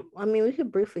I mean, we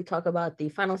could briefly talk about the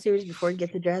final series before we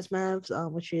get to Jazz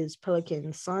Mavs, which is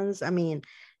Pelicans Suns. I mean,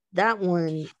 that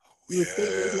one you would think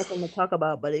there's Yeah. nothing to talk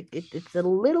about, but it's a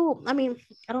little. I mean,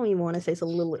 I don't even want to say it's a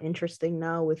little interesting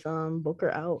now with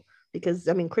Booker out, because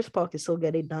I mean Chris Paul can still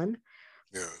get it done,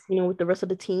 Yeah. with the rest of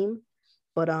the team.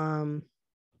 But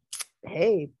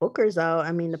hey, Booker's out.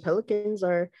 I mean, the Pelicans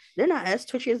they're not as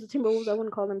twitchy as the Timberwolves. I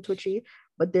wouldn't call them twitchy,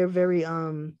 but they're very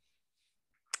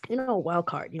wild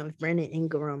card. If Brandon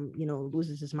Ingram,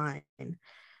 loses his mind,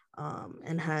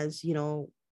 and has,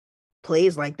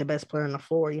 plays like the best player on the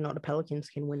floor, the Pelicans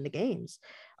can win the games.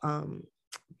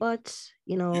 But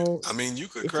I mean, you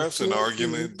could it's a craft an 2-1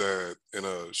 argument series. that in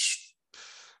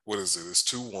what is it? It's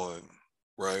 2-1,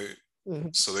 right? Mm-hmm.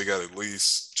 So they got at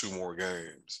least 2 more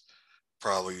games,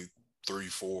 probably 3,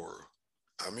 4.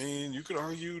 I mean, you could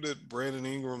argue that Brandon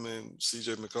Ingram and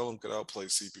CJ McCollum could outplay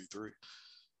CP3.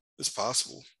 It's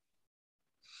possible.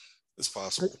 It's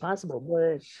possible. It's possible,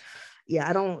 but yeah,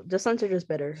 I don't. The Suns are just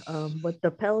better. But the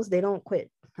Pels, they don't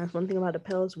quit. That's one thing about the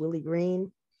Pels. Willie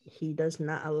Green, he does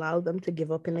not allow them to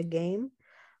give up in a game.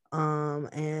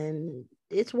 And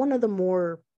it's one of the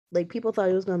more, like, people thought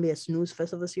it was going to be a snooze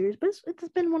fest of a series, but it's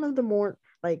been one of the more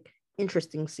like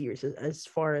interesting series as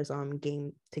far as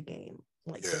game to game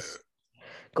like this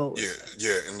goes.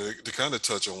 Yeah, and to kind of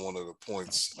touch on one of the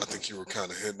points I think you were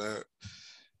kind of hitting at,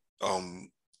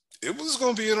 it was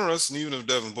going to be interesting even if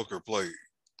Devin Booker played.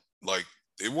 Like,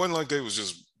 it wasn't like they was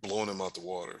just blowing him out the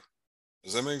water.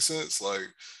 Does that make sense? Like,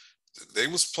 they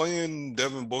was playing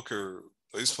Devin Booker.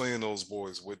 They was playing those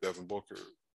boys with Devin Booker,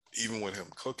 even with him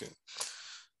cooking.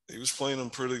 He was playing them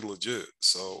pretty legit.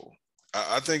 So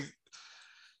I think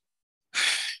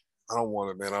I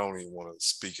don't even want to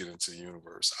speak it into the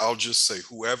universe. I'll just say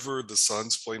whoever the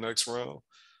Suns play next round,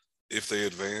 if they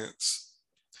advance,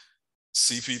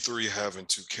 CP3 having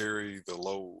to carry the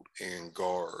load and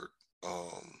guard,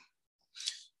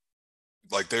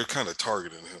 like they're kind of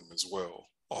targeting him as well,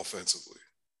 offensively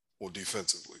or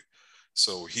defensively.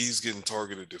 So he's getting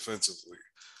targeted defensively,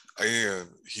 and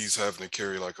he's having to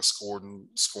carry like a scoring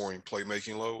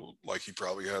playmaking load like he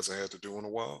probably hasn't had to do in a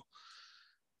while.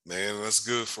 Man, that's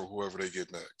good for whoever they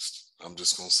get next. I'm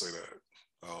just gonna say that.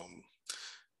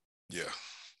 Yeah,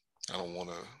 I don't want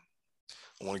to.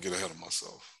 I want to get ahead of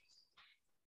myself.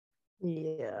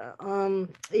 Yeah.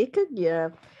 It could. Yeah.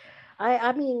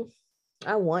 I mean,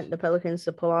 I want the Pelicans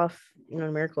to pull off, a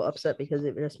miracle upset, because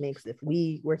it just makes, if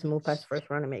we were to move past the first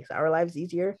round, it makes our lives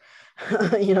easier,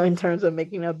 in terms of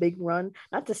making a big run.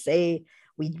 Not to say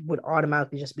we would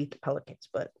automatically just beat the Pelicans,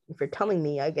 but if you're telling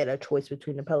me I get a choice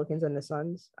between the Pelicans and the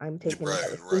Suns, I'm taking the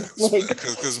Pelicans. Right.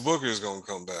 Because Booker is gonna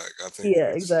come back. I think.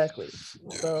 Yeah, exactly.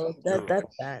 Yeah, So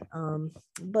that's that.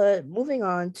 But moving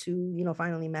on to,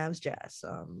 finally Mavs Jazz.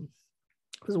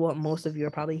 Is what most of you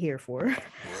are probably here for.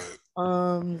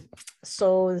 Right.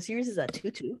 So the series is at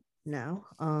 2-2 now.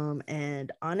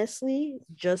 And honestly,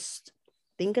 just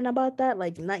thinking about that,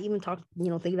 like, not even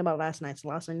thinking about last night's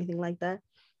loss or anything like that,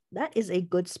 that is a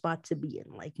good spot to be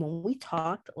in. Like, when we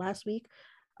talked last week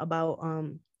about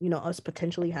us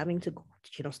potentially having to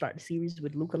start the series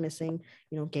with Luka missing,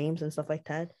 games and stuff like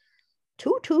that.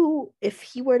 2-2, if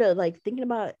he were to, like, thinking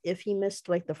about if he missed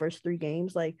like the first 3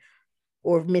 games, like,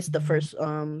 or missed the first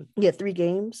 3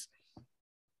 games,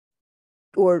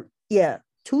 or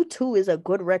 2-2 is a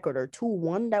good record, or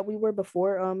 2-1 that we were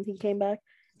before he came back.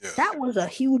 That was a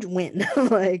huge win.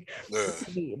 Like,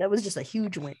 to me, that was just a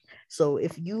huge win. So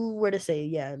if you were to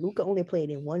say, Luka only played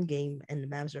in 1 game and the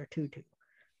Mavs are 2-2,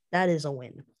 that is a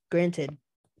win. Granted,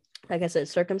 like I said,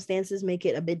 circumstances make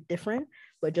it a bit different,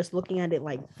 but just looking at it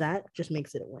like that just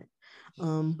makes it a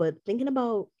win. But thinking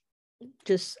about,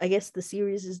 just, I guess this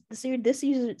series is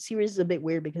a bit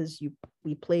weird, because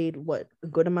we played a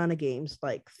good amount of games,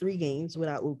 like 3 games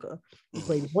without Luka. We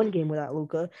played 1 game without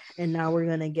Luka, and now we're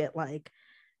gonna get like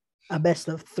a best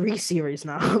of 3 series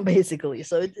now, basically.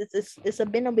 So it's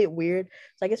been a bit weird.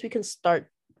 So I guess we can start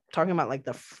talking about like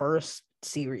the first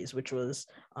series, which was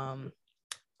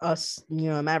us,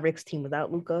 Mavericks team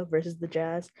without Luka versus the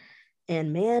Jazz.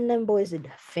 And man, them boys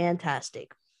did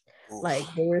fantastic. Like,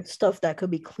 there was stuff that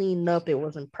could be cleaned up. It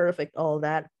wasn't perfect, all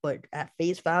that, but at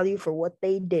face value for what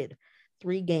they did,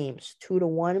 3 games,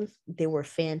 2-1, they were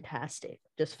fantastic.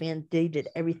 They did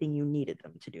everything you needed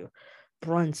them to do.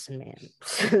 Brunson, man.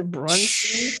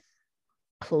 Brunson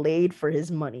played for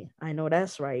his money. I know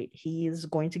that's right. He is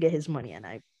going to get his money, and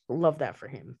I love that for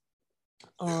him.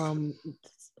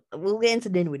 We'll get into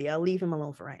Dinwiddie. I'll leave him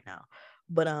alone for right now.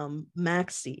 But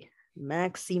Maxey.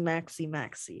 We've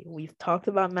talked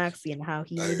about Maxey and how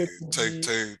he needed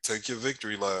to take your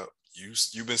victory lap.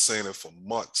 You've been saying it for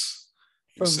months.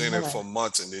 You're saying it for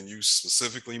months, and then you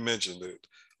specifically mentioned it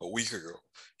a week ago.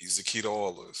 He's the key to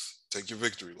all this. Take your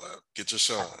victory lap. Get your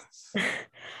shine.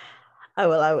 I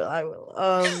will. I'm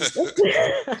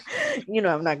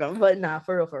not gonna, but nah,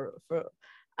 for real.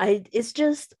 I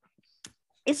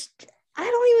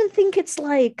don't even think it's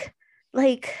like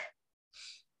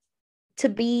to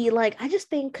be like, I just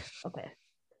think, okay,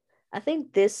 I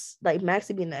think this, like,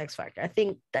 Maxey being the X Factor, I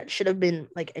think that should have been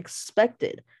like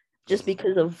expected just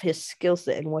because of his skill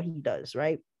set and what he does,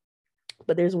 right?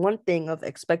 But there's one thing of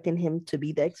expecting him to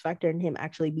be the X Factor and him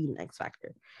actually being the X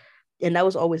Factor. And that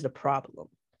was always the problem,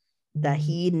 that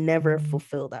he never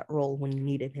fulfilled that role when you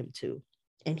needed him to.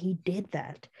 And he did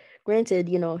that. Granted,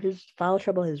 his foul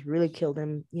trouble has really killed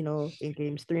him, in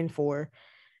games 3 and 4.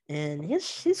 And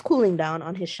he's cooling down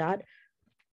on his shot.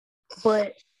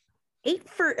 But 8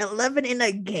 for 11 in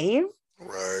a game?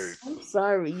 Right. I'm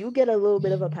sorry. You get a little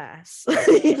bit of a pass,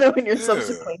 in your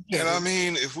subsequent game. And I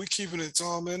mean, if we keeping it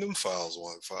tall, man, them fouls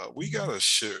 1-5. We got a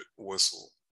shit whistle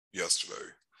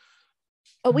yesterday.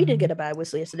 Oh, we did get a bad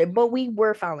whistle yesterday, but we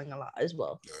were fouling a lot as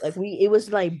well. Yeah. Like it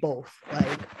was like both.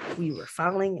 Like we were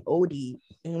fouling OD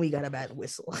and we got a bad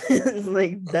whistle.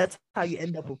 Like that's how you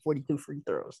end up with 42 free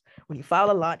throws, when you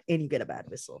foul a lot and you get a bad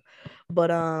whistle.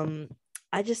 But I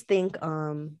just think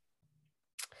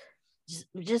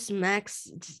just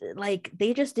Max, like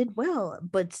they just did well.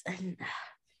 But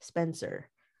Spencer,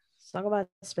 let's talk about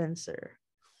Spencer.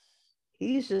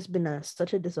 He's just been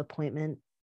such a disappointment.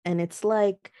 And it's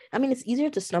like, I mean, it's easier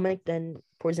to stomach than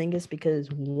Porzingis because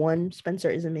one,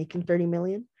 Spencer isn't making $30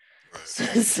 million.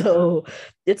 So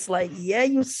it's like, yeah,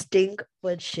 you stink,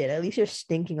 but shit, at least you're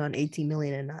stinking on 18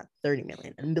 million and not 30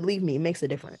 million. And believe me, it makes a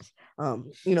difference.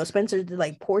 Spencer,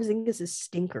 like Porzingis is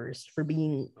stinkers for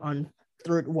being on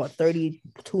 $32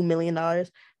 million.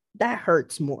 That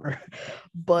hurts more.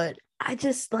 But I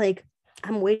just like,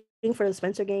 I'm waiting for the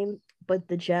Spencer game, but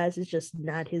the Jazz is just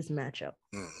not his matchup.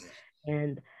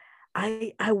 And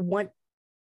I want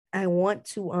to I want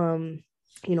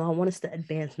us to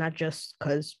advance, not just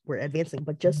because we're advancing,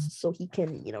 but just so he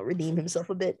can redeem himself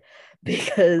a bit,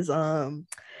 because I'm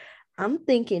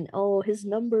thinking, his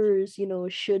numbers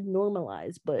should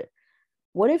normalize. But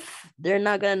what if they're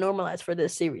not gonna normalize for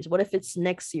this series? What if it's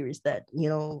next series that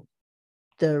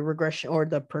the regression or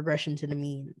the progression to the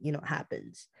mean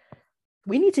happens?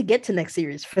 We need to get to next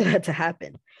series for that to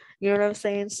happen. You know what I'm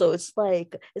saying? So it's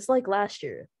like last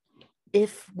year.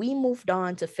 If we moved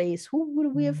on to face, who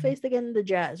would we have faced again? The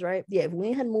Jazz, right? Yeah, if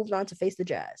we had moved on to face the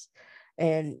Jazz,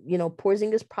 and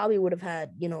Porzingis probably would have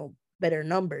had better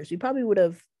numbers. We probably would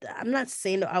have. I'm not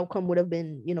saying the outcome would have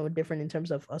been different in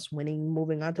terms of us winning,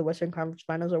 moving on to Western Conference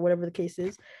Finals or whatever the case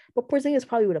is. But Porzingis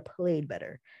probably would have played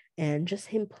better, and just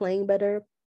him playing better,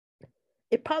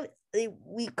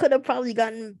 we could have probably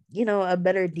gotten a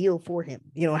better deal for him.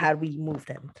 Had we moved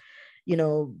him,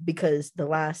 because the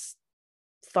last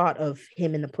thought of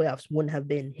him in the playoffs wouldn't have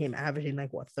been him averaging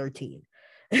 13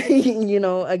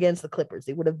 against the Clippers.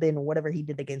 It would have been whatever he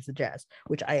did against the Jazz,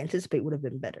 which I anticipate would have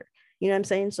been better. You know what I'm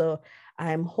saying? So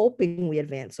I'm hoping we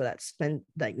advance so that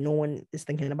no one is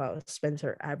thinking about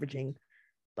Spencer averaging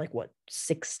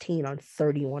 16 on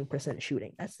 31%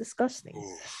 shooting. That's disgusting.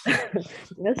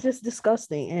 That's just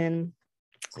disgusting. And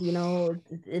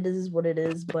it is what it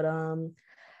is. But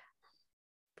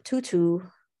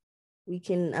 2-2, you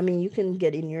can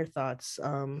get in your thoughts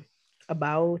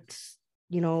about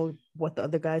what the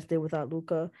other guys did without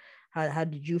Luka. How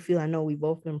did you feel? I know we've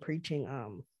both been preaching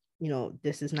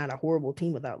this is not a horrible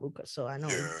team without Luka. So I know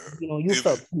you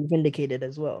felt vindicated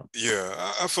as well. Yeah,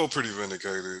 I felt pretty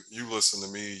vindicated. You listen to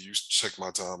me, you check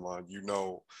my timeline,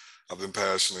 I've been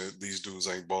passionate. These dudes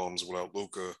ain't bums without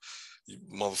Luka. You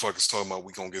motherfuckers talking about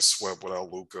we gonna get swept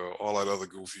without Luka, all that other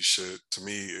goofy shit. To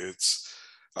me,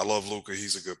 I love Luka.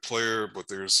 He's a good player, but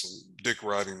there's some dick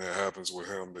riding that happens with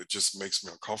him that just makes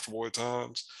me uncomfortable at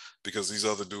times because these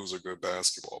other dudes are good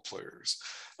basketball players.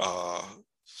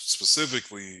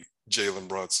 Specifically, Jalen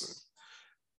Brunson.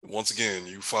 Once again,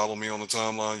 you follow me on the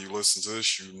timeline, you listen to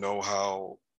this, you know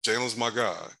how Jalen's my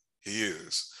guy. He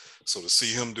is. So to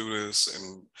see him do this,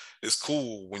 and it's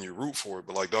cool when you root for it,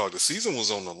 but dog, the season was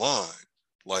on the line.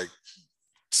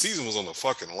 Season was on the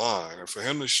fucking line. And for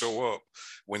him to show up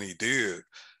when he did,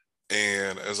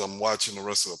 and as I'm watching the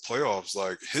rest of the playoffs,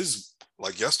 his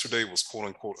Like yesterday was quote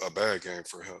unquote a bad game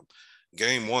for him.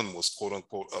 Game one was quote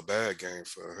unquote a bad game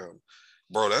for him.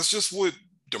 Bro, that's just what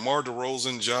DeMar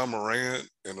DeRozan, John Morant,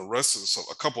 and the rest of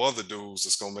a couple other dudes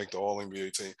that's gonna make the All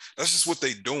NBA team. That's just what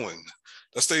they doing.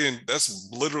 That's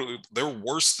literally they're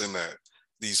worse than that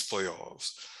these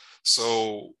playoffs.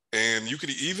 So, and you could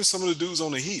even some of the dudes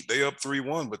on the Heat, they up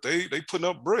 3-1, but they putting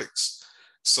up bricks.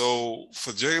 So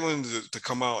for Jalen to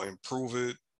come out and prove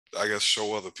it, I guess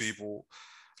show other people,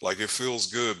 like it feels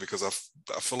good because I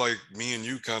feel like me and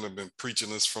you kind of been preaching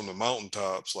this from the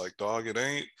mountaintops. Like, dog, it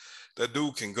ain't that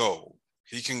dude can go.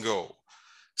 He can go.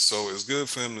 So it's good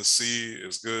for him to see.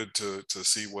 It's good to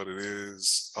see what it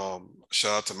is.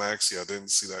 Shout out to Maxey. I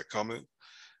didn't see that coming.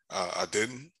 I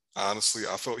didn't. Honestly,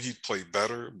 I felt he'd play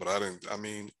better, but I didn't. I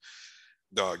mean,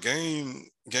 dog, game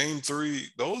three,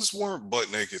 those weren't butt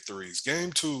naked threes.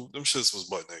 Game two, them shits was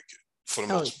butt naked for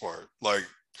the most part. Like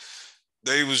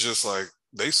they was just like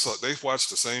they watched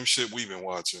the same shit we've been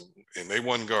watching, and they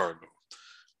wasn't guarding him.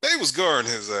 They was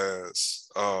guarding his ass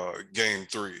game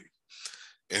three.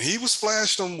 And he was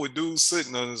splashed him with dudes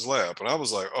sitting on his lap. And I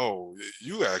was like, oh,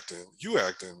 you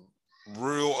acting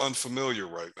real unfamiliar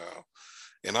right now.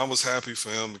 And I was happy for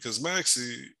him because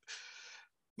Maxey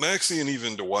and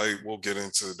even Dwight, we'll get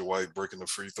into Dwight breaking the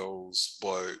free throws,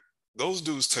 but those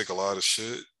dudes take a lot of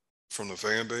shit from the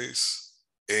fan base.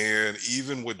 And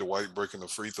even with Dwight breaking the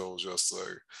free throws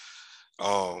yesterday,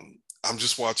 I'm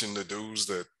just watching the dudes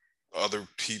that other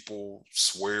people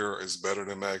swear is better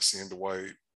than Maxey and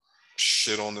Dwight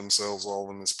shit on themselves all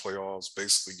in this playoffs,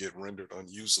 basically get rendered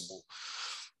unusable.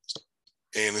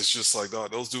 And it's just like,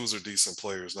 those dudes are decent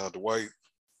players. Now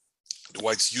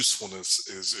Dwight's usefulness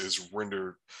is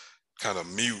rendered kind of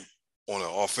mute on an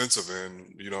offensive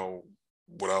end, you know,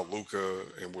 without Luka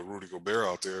and with Rudy Gobert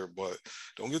out there. But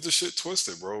don't get the shit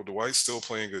twisted, bro. Dwight's still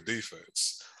playing good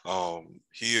defense.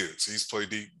 He's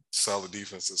played solid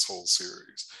defense this whole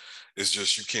series. It's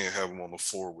just you can't have him on the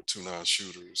floor with 2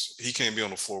 non-shooters. He can't be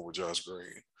on the floor with Josh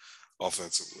Green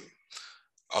offensively.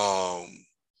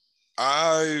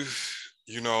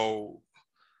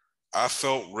 I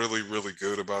felt really, really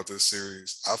good about this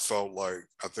series. I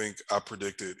think I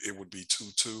predicted it would be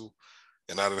 2-2,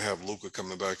 and I didn't have Luka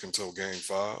coming back until game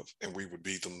 5, and we would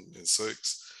beat them in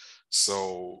 6.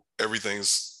 So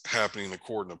everything's happening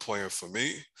according to plan for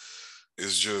me.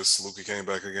 It's just Luka came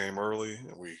back a game early,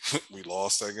 and we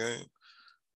lost that game.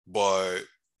 But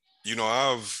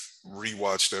I've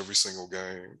rewatched every single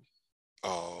game.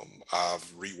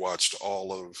 I've rewatched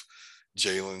all of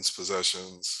Jalen's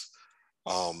possessions.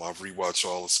 I've rewatched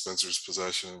all of Spencer's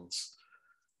possessions.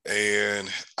 And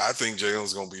I think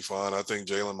Jalen's going to be fine. I think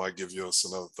Jalen might give us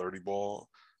another 30 ball.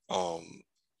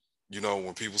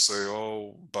 When people say,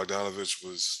 oh, Bogdanovich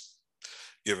was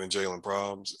giving Jalen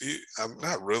problems, I'm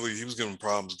not really. He was giving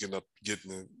problems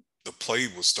getting in. The play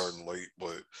was starting late,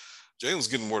 but Jalen's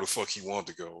getting where the fuck he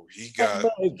wanted to go.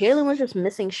 Jalen was just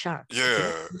missing shots.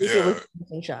 Yeah.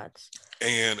 Missing shots.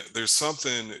 And there's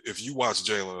something, if you watch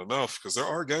Jalen enough, because there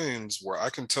are games where I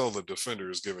can tell the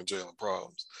defender is giving Jalen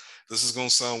problems. This is going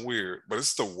to sound weird, but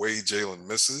it's the way Jalen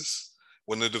misses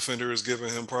when the defender is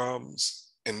giving him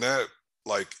problems. And that,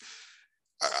 like,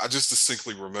 I just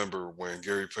distinctly remember when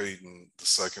Gary Payton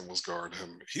II was guarding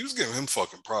him, he was giving him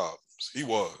fucking problems. He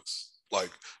was. Like,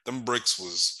 them bricks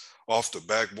was off the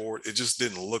backboard. It just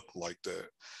didn't look like that.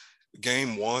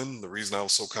 Game 1, the reason I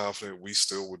was so confident we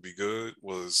still would be good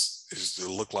is it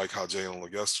looked like how Jalen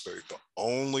looked yesterday. The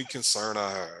only concern I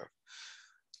have,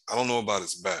 I don't know about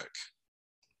his back.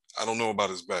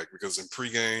 Because in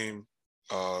pregame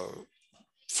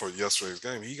for yesterday's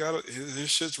game, he got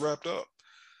his shit's wrapped up.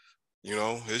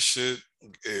 His shit,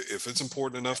 if it's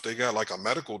important enough, they got like a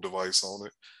medical device on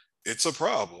it. It's a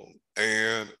problem.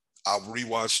 And I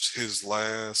rewatched his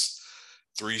last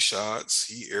 3 shots.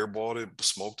 He airballed it,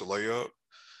 smoked the layup.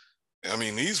 I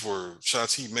mean, these were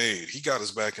shots he made. He got us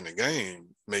back in the game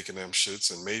making them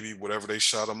shits, and maybe whatever they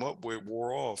shot him up with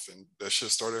wore off, and that shit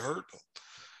started hurting him.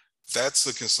 That's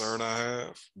the concern I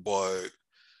have. But,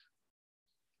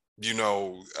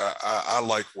 I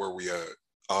like where we at.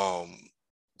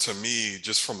 To me,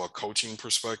 just from a coaching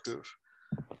perspective,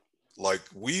 like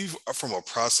from a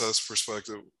process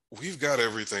perspective, we've got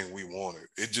everything we wanted.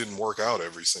 It didn't work out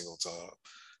every single time,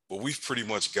 but we've pretty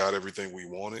much got everything we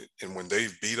wanted. And when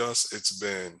they've beat us, it's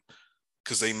been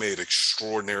because they made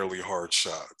extraordinarily hard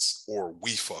shots or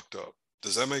we fucked up.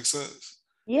 Does that make sense?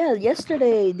 Yeah,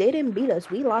 yesterday they didn't beat us.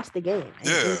 We lost the game.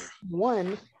 Yeah.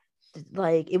 One,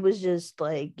 like it was just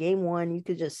like game 1, you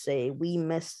could just say we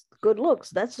missed good looks.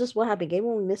 That's just what happened. Game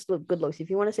 1, we missed good looks. If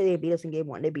you want to say they beat us in game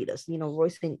 1, they beat us.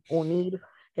 Royce and O'Neal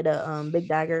hit a big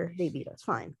dagger. They beat us.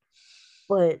 Fine.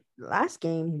 But last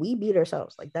game, we beat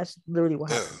ourselves. Like, that's literally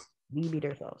what Yeah. happened. We beat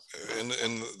ourselves. And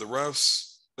the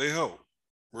refs, they help.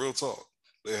 Real talk.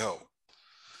 They help.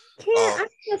 I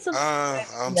get some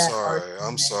I'm that sorry. I'm argument.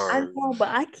 I sorry. know, but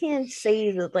I can't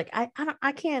say that. Like,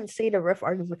 I can't say the ref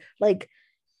argument. Like,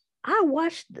 I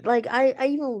watched, like, I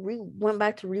even went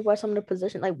back to rewatch some of the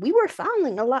position. Like, we were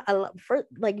fouling a lot. For,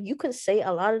 like, you could say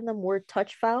a lot of them were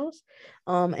touch fouls,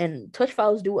 and touch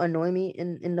fouls do annoy me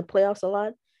in the playoffs a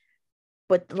lot.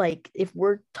 But like, if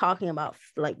we're talking about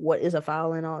like what is a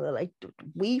foul and all that, like,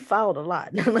 we fouled a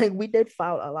lot. Like, we did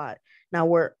foul a lot. Now,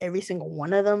 were every single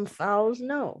one of them fouls?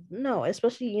 No, no.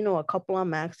 Especially, a couple on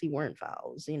Maxi weren't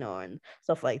fouls, and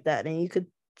stuff like that. And you could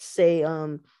say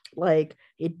like,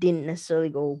 it didn't necessarily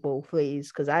go both ways,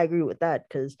 because I agree with that,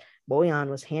 because Bojan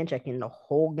was hand checking the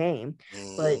whole game.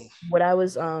 But what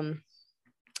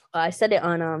I said it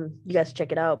on you guys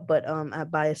check it out, but I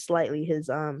biased slightly his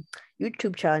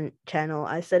YouTube channel.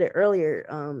 I said it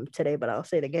earlier today, but I'll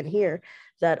say it again here,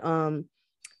 that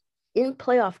in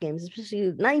playoff games,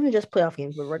 especially not even just playoff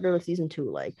games, but regular season too,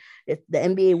 like, the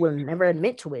NBA will never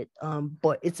admit to it,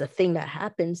 but it's a thing that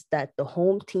happens, that the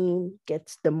home team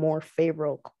gets the more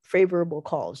favorable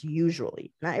calls.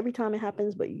 Usually, not every time it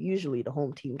happens, but usually the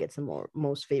home team gets the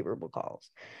most favorable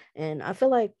calls. And I feel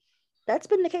like that's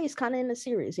been the case kind of in the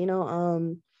series,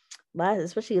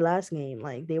 especially last game.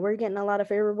 Like, they were getting a lot of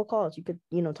favorable calls. You could,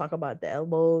 talk about the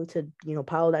elbow to,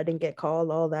 Powell that didn't get called,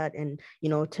 all that. And,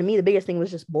 to me, the biggest thing was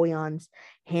just Boyan's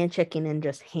hand checking and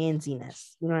just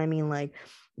handsiness. You know what I mean? Like,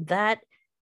 that,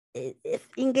 if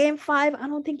in game 5, I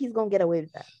don't think he's going to get away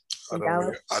with that.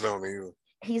 I don't either.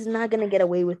 He's not going to get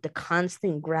away with the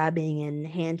constant grabbing and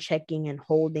hand checking and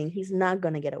holding. He's not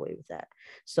going to get away with that.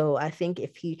 So I think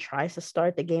if he tries to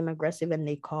start the game aggressive and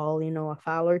they call, a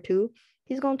foul or two,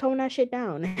 he's going to tone that shit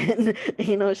down. And,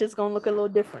 it's just going to look a little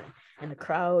different. And the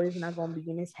crowd is not going to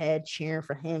be in his head cheering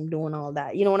for him, doing all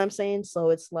that. You know what I'm saying? So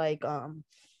it's like,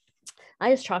 I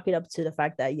just chalk it up to the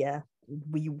fact that, yeah,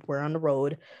 we were on the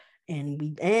road,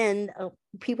 and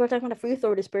people are talking about the free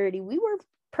throw disparity. We were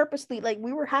purposely, like,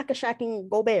 we were hack-a-shacking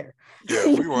Gobert. Yeah,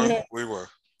 we were.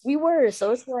 We were.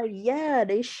 So it's like, yeah,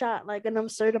 they shot like an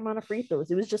absurd amount of free throws.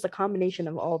 It was just a combination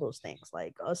of all those things,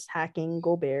 like us hacking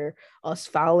Gobert, us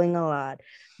fouling a lot,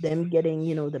 them getting,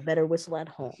 the better whistle at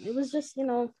home. It was just,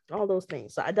 all those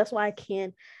things. So that's why I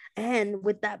can't. And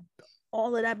with that,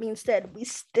 all of that being said, we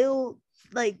still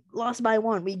like lost by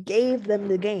 1. We gave them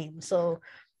the game. So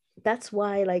that's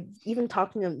why, like, even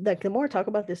talking, like, the more I talk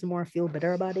about this, the more I feel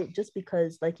better about it, just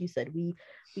because, like you said, we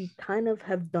kind of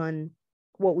have done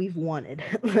what we've wanted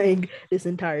like this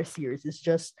entire series. It's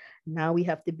just now we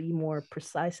have to be more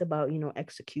precise about,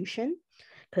 execution,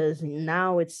 because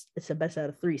now it's a best out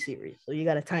of 3 series. So you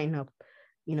got to tighten up,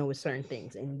 with certain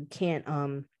things, and you can't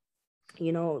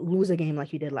lose a game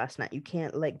like you did last night. You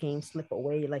can't let games slip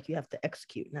away. Like, you have to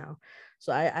execute now.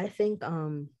 So I think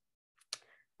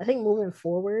moving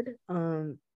forward,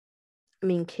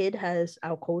 Kidd has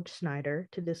outcoached Snyder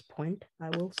to this point, I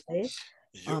will say.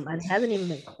 Yep. And hasn't even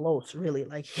been close, really.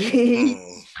 Like, he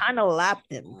kind of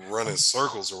lapped him. Running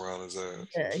circles around his ass.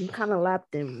 Yeah, he kind of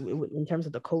lapped him in terms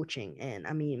of the coaching. And,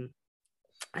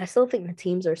 I still think the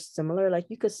teams are similar. Like,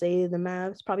 you could say the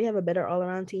Mavs probably have a better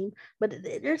all-around team, but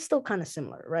they're still kind of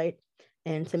similar, right?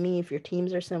 And to me, if your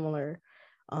teams are similar,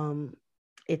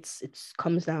 it's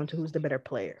comes down to who's the better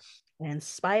player. And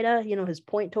Spida, his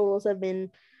point totals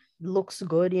looks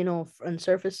good, on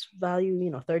surface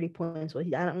value, 30 points. Well,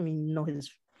 I don't even know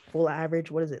his full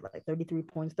average. What is it, like 33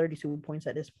 points, 32 points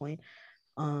at this point?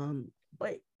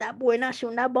 But that boy not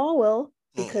shooting that ball well,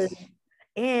 because,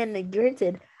 and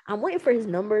granted, I'm waiting for his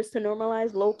numbers to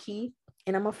normalize low key,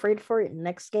 and I'm afraid for it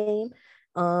next game,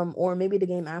 or maybe the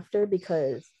game after,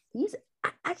 because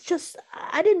I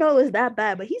didn't know it was that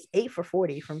bad, but he's 8 for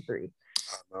 40 from 3.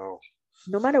 I know.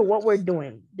 No matter what we're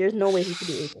doing, there's no way he could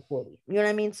be 8 for 40. You know what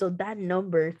I mean? So that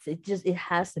number, it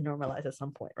has to normalize at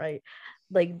some point, right?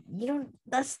 Like,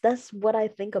 that's what I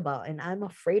think about, and I'm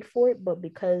afraid for it. But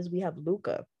because we have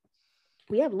Luka.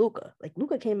 Like,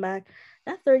 Luka came back.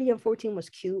 That 30 and 14 was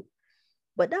cute,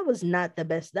 but that was not the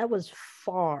best. That was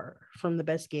far from the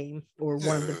best game, or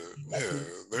one of the best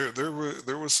games.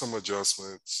 There was some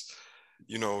adjustments.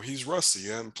 He's rusty. He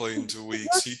hadn't played in 2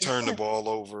 weeks. He turned the ball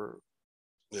over.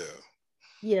 Yeah.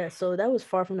 Yeah, so that was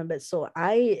far from the best.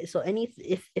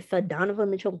 If a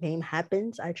Donovan Mitchell game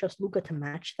happens, I trust Luka to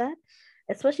match that,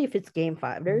 especially if it's game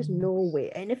 5. There's no way.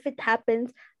 And if it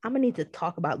happens, I'm gonna need to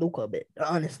talk about Luka a bit,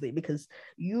 honestly, because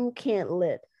you can't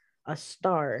let a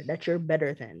star that you're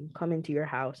better than come into your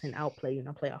house and outplay you in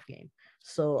a playoff game.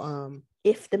 So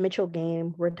if the Mitchell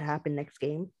game were to happen next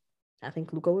game, I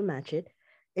think Luka would match it.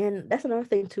 And that's another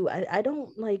thing too. I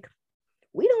don't like,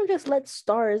 we don't just let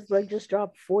stars like just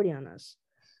drop 40 on us.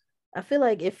 I feel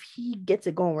like if he gets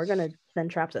it going, we're gonna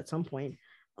send traps at some point,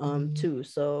 too.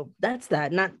 So that's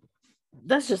that. Not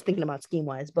that's just thinking about scheme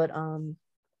wise, but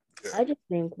Yeah. I just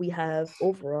think we have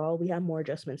overall we have more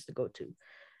adjustments to go to.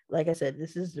 Like I said,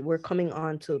 we're coming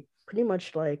on to pretty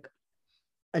much like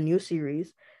a new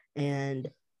series, and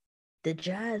the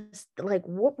Jazz, like,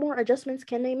 what more adjustments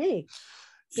can they make?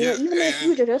 You know, Yeah, even their and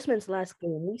huge adjustments last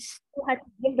game, we still had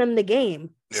to give them the game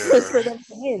yeah, for them to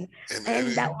win. and And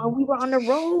it, that when we were on the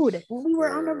road,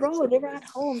 yeah, they were at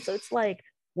home. So it's like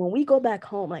when we go back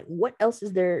home, like what else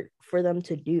is there for them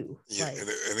to do? yeah, Like,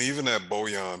 and even that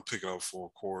Bojan picking up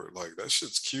full court, like that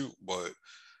shit's cute, but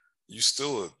you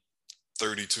still a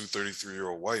 32,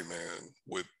 33-year-old white man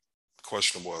with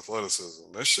questionable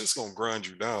athleticism. That shit's gonna grind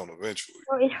you down eventually.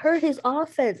 bro, it hurt his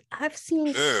offense. I've seen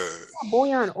Yeah,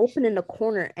 Boyan open in the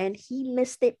corner and he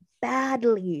missed it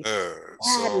badly. yeah. Badly.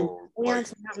 So like,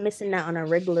 Boyan's not missing that on a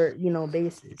regular,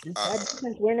 basis. It's that I,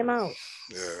 defense wearing him out.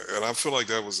 yeah, and I feel like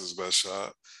that was his best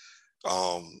shot.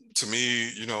 To me,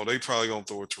 they probably gonna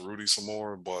throw it to Rudy some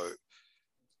more, but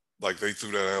like they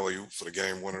threw that alley oop for the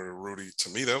game winner to Rudy. To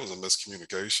me, that was a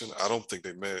miscommunication. I don't think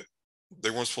they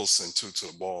weren't supposed to send two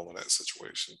to the ball in that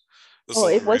situation. That's Oh,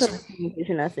 the it only was a reason.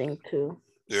 miscommunication, I think, too.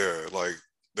 Yeah, like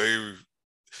they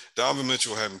Donovan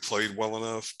Mitchell hadn't played well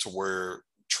enough to where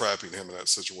trapping him in that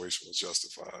situation was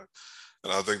justified.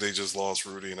 And I think they just lost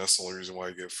Rudy, and that's the only reason why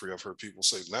he get free. I've heard people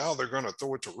say now they're gonna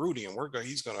throw it to Rudy and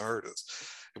he's gonna hurt us.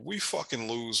 If we fucking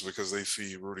lose because they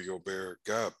feed Rudy Gobert,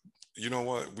 God, you know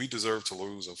what? We deserve to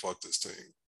lose and fuck this team.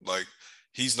 Like,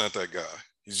 he's not that guy.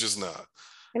 He's just not.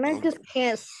 And I Um, just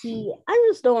can't see, I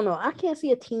just don't know. I can't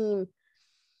see a team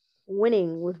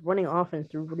winning with running offense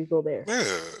through Rudy Gobert.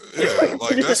 yeah, yeah.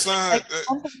 Like that's not. Like,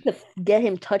 I'm to get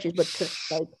him touches, but to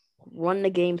like run the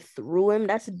game through him,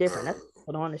 that's different. That's Uh,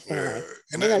 what I don't understand. yeah, Like, I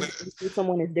and, think and like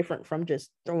someone is different from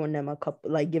just throwing them a couple,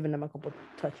 like giving them a couple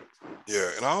touches.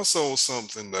 yeah, and also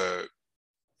something that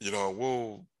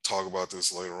we'll talk about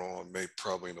this later on, maybe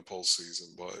probably in the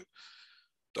postseason, but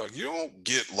Doug, you don't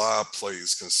get live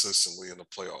plays consistently in the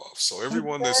playoffs. So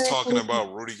everyone that's talking Exactly.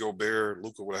 about Rudy Gobert,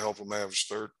 Luka would help him average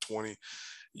 20.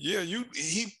 Yeah,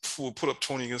 he will put up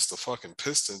 20 against the fucking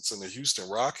Pistons and the Houston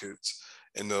Rockets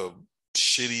and the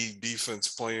shitty defense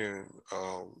playing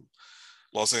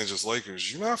Los Angeles Lakers.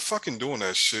 You're not fucking doing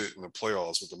that shit in the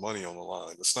playoffs with the money on the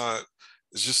line. It's not.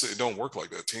 It's just it don't work like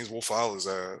that. Teams will foul his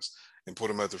ass and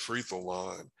put him at the free throw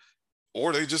line,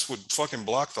 or they just would fucking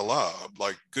block the lob.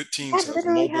 Like good teams That have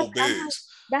literally mobile happened. bigs.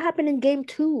 That happened in game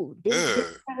two. Yeah,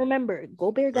 I remember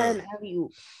Gobert got yeah, an alley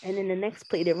oop, and in the next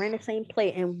play they ran the same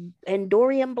play, and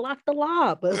Dorian blocked the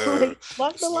lob. yeah. Like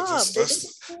blocked the lob. They did it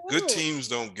That's so good well. teams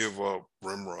don't give up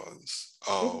rim runs.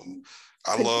 Mhm.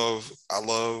 I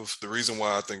love the reason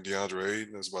why I think DeAndre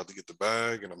Ayton is about to get the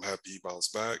bag, and I'm happy he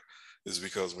bounced back, is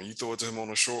because when you throw it to him on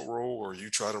a short roll or you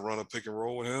try to run a pick and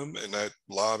roll with him and that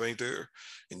lob ain't there,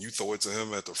 and you throw it to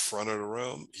him at the front of the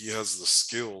rim, he has the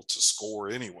skill to score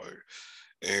anyway.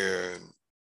 And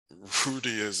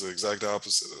Rudy is the exact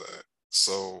opposite of that.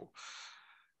 So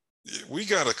we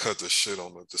got to cut the shit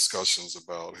on the discussions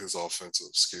about his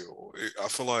offensive skill. I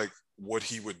feel like what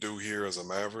he would do here as a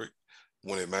Maverick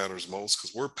when it matters most,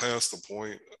 because we're past the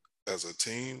point as a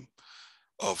team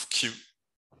of cute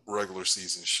regular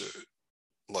season shit.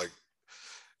 Like,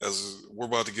 as we're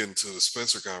about to get into the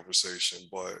Spencer conversation,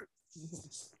 but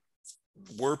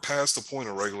we're past the point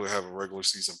of having regular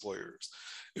season players.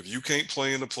 If you can't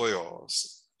play in the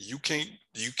playoffs, you can't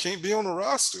be on the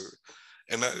roster.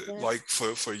 And that, Yeah. like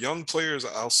for young players,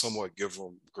 I'll somewhat give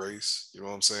them grace. You know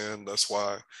what I'm saying? That's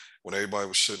why when everybody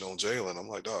was shitting on Jalen, I'm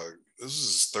like, dog, this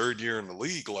is his third year in the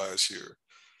league last year.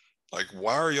 Like,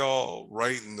 why are y'all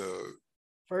writing the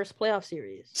First playoff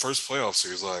series. first playoff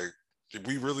series? Like, did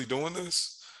we really doing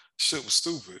this? Shit was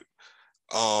stupid.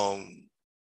 Um,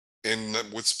 and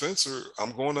with Spencer,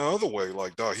 I'm going the other way.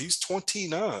 Like, dog, he's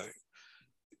 29.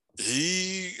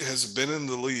 He has been in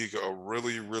the league a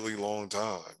really, really long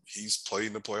time. He's played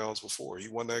in the playoffs before. He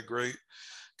wasn't that great.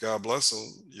 God bless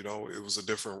him. It was a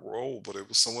different role, but it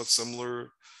was somewhat similar.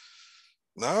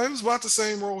 No, it was about the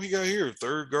same role he got here.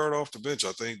 Third guard off the bench.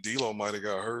 I think D'Lo might have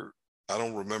got hurt. I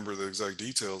don't remember the exact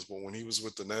details, but when he was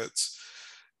with the Nets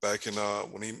back in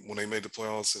when they made the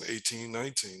playoffs in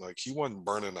 18-19, like he wasn't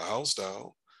burning the house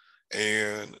down.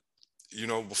 And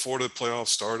before the playoffs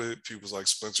started, people was like,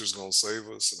 Spencer's gonna save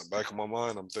us. In the back of my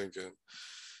mind, I'm thinking,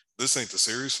 this ain't the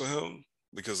series for him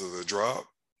because of the drop.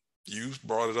 You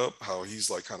brought it up, how he's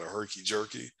like kind of herky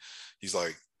jerky. He's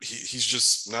like, he's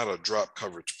just not a drop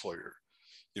coverage player.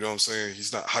 You know what I'm saying?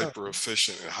 He's not hyper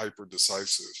efficient and hyper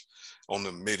decisive on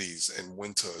the middies and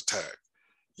when to attack.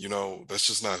 You know, that's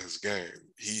just not his game.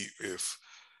 If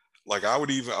like I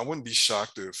wouldn't be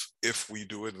shocked if we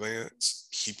do advance,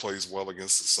 he plays well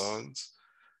against the Suns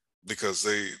because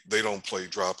they don't play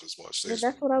drop as much. Yeah,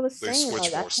 that's what I was They saying. switch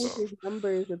Like, I more think stuff. his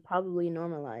numbers would probably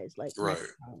normalize like Right.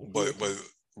 next time if he But was.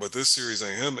 but this series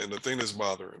ain't him. And the thing that's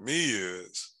bothering me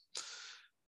is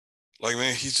like,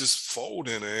 man, he's just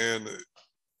folding and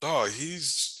dog,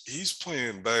 he's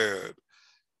playing bad.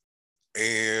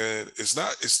 And it's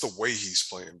the way he's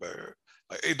playing bad.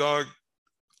 Like, hey dog,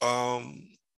 um,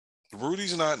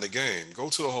 Rudy's not in the game. Go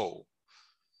to the hole.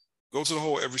 Go to the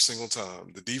hole every single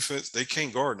time. The defense, they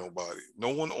can't guard nobody. No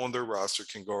one on their roster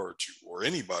can guard you, or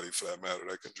anybody for that matter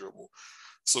that can dribble.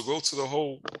 So go to the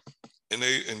hole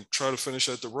and try to finish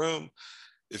at the rim.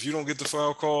 If you don't get the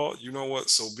foul call, you know what?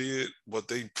 So be it. But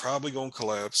they probably gonna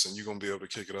collapse, and you're gonna be able to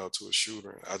kick it out to a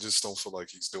shooter. I just don't feel like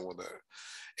he's doing that.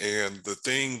 And the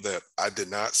thing that I did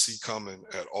not see coming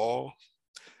at all,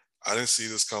 I didn't see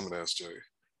this coming, SJ.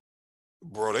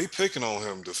 Bro, they picking on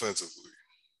him defensively.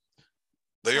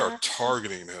 They are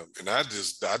targeting him, and I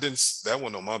didn't, that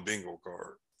wasn't on my bingo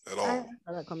card at all. I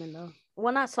saw that coming though.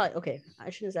 Well, not saw it. Okay, I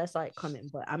shouldn't say I saw it coming,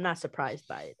 but I'm not surprised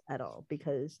by it at all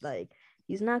because like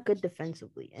he's not good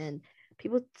defensively, and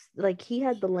people like he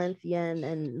had the length, yeah,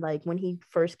 and like when he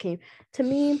first came to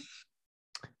me,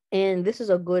 and this is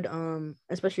a good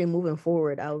especially moving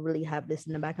forward, I'll really have this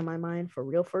in the back of my mind for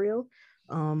real.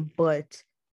 But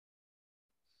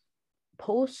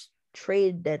post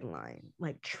trade deadline,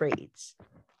 like trades,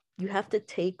 you have to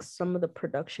take some of the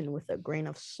production with a grain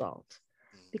of salt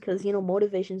because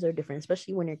motivations are different,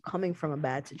 especially when you're coming from a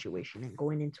bad situation and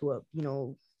going into a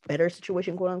better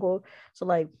situation, quote unquote. So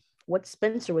like what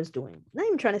Spencer was doing, not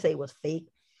even trying to say it was fake,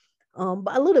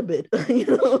 but a little bit, a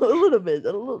little bit,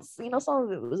 some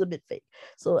of it was a bit fake.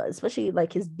 So especially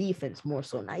like his defense more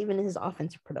so, not even his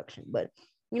offensive production, but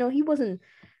he wasn't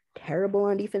terrible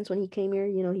on defense when he came here.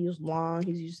 He was long,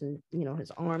 he's using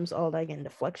his arms, all that, getting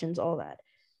deflections, all that.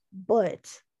 But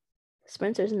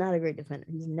Spencer's not a great defender.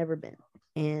 He's never been.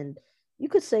 And you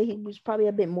could say he was probably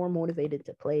a bit more motivated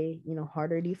to play,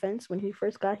 harder defense when he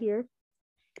first got here.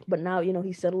 But now,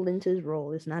 he settled into his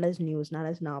role. It's not as new, it's not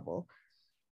as novel.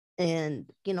 And,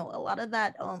 a lot of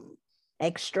that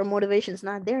extra motivation is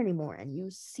not there anymore. And you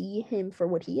see him for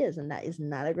what he is, and that is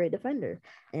not a great defender.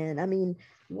 And I mean,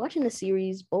 watching the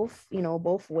series, both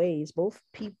ways, both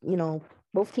people,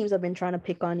 both teams have been trying to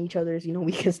pick on each other's,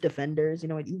 weakest defenders.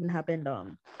 It even happened,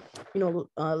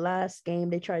 last game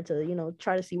they tried to,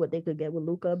 try to see what they could get with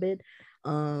Luka a bit.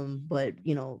 But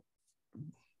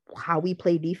how we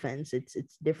play defense,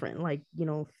 it's different. Like,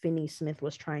 Finney Smith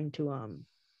was trying to,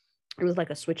 it was like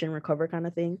a switch and recover kind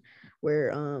of thing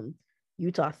where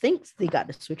Utah thinks they got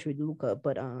the switch with Luka,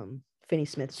 but Finney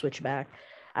Smith switched back.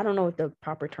 I don't know what the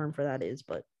proper term for that is,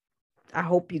 but I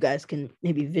hope you guys can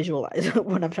maybe visualize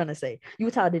what I'm trying to say.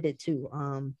 Utah did it too,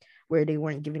 where they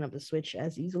weren't giving up the switch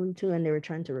as easily too, and they were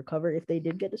trying to recover if they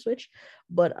did get the switch.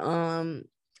 But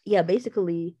yeah,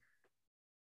 basically,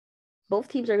 both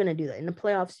teams are gonna do that in the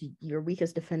playoffs. Your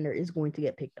weakest defender is going to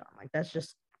get picked on. Like that's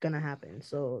just gonna happen.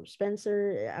 So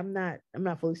Spencer, I'm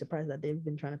not fully surprised that they've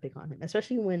been trying to pick on him,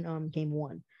 especially when game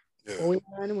one, yeah.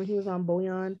 Bojan, when he was on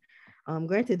Bojan.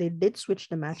 Granted, they did switch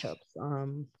the matchups.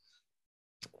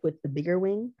 With the bigger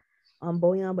wing on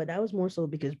Bojan, but that was more so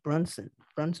because Brunson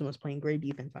was playing great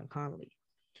defense on Conley.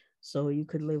 So you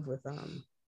could live with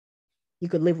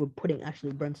putting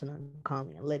actually Brunson on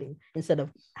Conley and letting, instead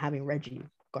of having Reggie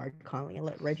guard Conley and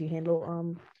let Reggie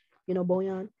handle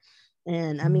Bojan.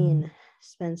 And I mean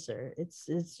Spencer, it's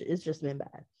just been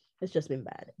bad. It's just been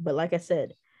bad. But like I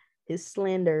said, his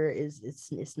slander is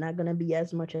it's not gonna be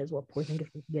as much as what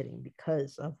Porzingis is getting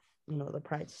because of the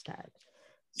price tag.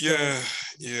 So,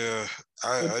 yeah.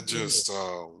 I just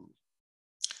the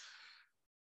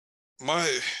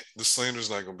slander's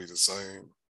not gonna be the same,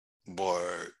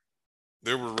 but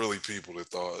there were really people that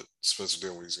thought Spencer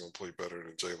Dinwiddie was gonna play better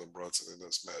than Jalen Brunson in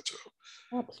this matchup.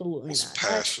 Absolutely was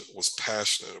not. Was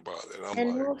passionate about it. I'm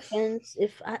and like, no offense,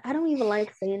 if I don't even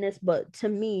like saying this, but to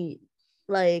me,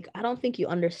 like I don't think you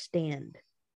understand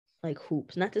like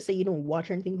hoops. Not to say you don't watch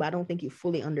anything, but I don't think you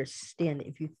fully understand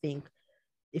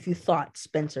if you thought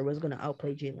Spencer was going to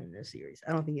outplay Jalen in this series.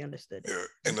 I don't think you understood it. Yeah.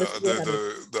 And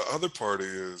the other part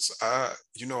is I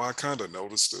kind of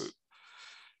noticed it,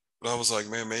 but I was like,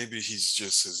 man, maybe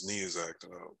his knee is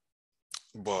acting up.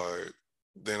 But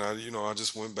then I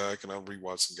just went back and I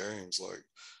rewatched some games. Like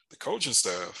the coaching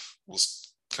staff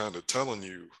was kind of telling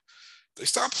you they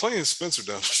stopped playing Spencer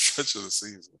down the stretch of the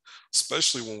season,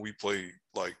 especially when we play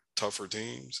like tougher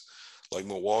teams. Like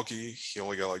Milwaukee, he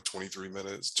only got like 23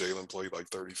 minutes. Jalen played like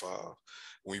 35.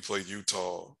 When we played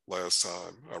Utah last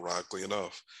time, ironically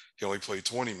enough, he only played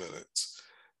 20 minutes.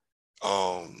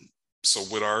 So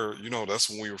with our, that's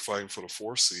when we were fighting for the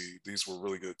 4th seed. These were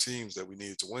really good teams that we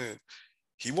needed to win.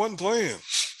 He wasn't playing.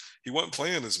 He wasn't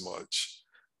playing as much.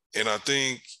 And I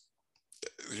think,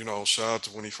 shout out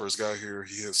to when he first got here,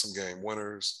 he hit some game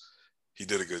winners. He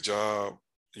did a good job.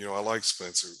 I like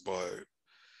Spencer, but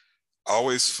I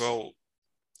always felt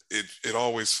it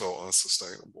always felt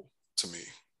unsustainable to me.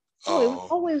 Oh,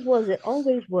 it always was. It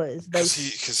always was. Because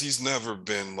he's never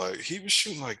been like, he was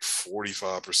shooting like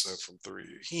 45% from 3.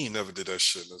 He never did that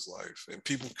shit in his life. And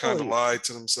people kind of lied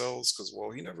to themselves because, well,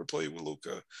 he never played with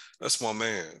Luka. That's my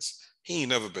man's. He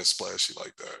ain't never been splashy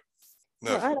like that.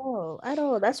 Never. At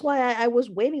all. That's why I was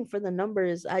waiting for the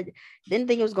numbers. I didn't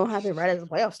think it was gonna happen right as the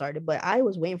playoffs started, but I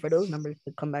was waiting for those numbers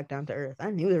to come back down to earth.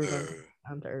 I knew they were going to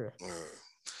come down to earth.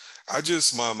 I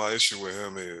just my issue with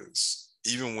him is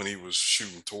even when he was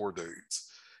shooting tour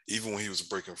dates, even when he was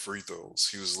breaking free throws,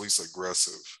 he was at least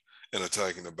aggressive in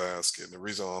attacking the basket. And the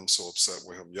reason I'm so upset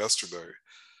with him yesterday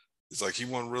is like he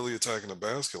wasn't really attacking the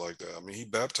basket like that. I mean, he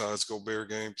baptized Gobert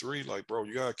game 3. Like, bro,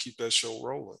 you gotta keep that show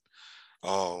rolling.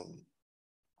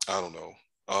 I don't know.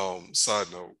 Side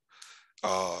note,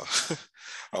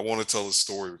 I want to tell a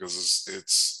story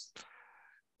because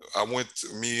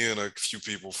me and a few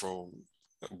people from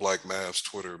Black Mavs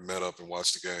Twitter met up and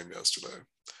watched the game yesterday.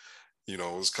 It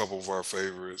was a couple of our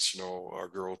favorites, our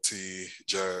girl T,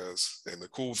 Jazz. And the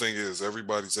cool thing is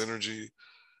everybody's energy,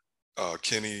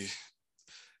 Kenny,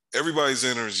 everybody's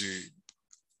energy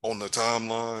on the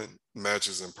timeline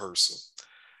matches in person.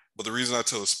 But the reason I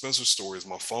tell the Spencer story is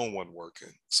my phone wasn't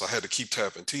working. So I had to keep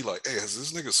tapping T like, hey, has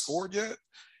this nigga scored yet?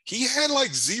 He had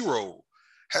like 0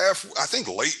 I think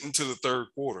late into the 3rd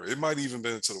quarter. It might even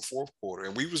been into the 4th quarter.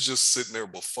 And we was just sitting there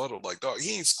befuddled like, dog,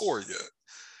 he ain't scored yet.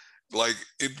 Like,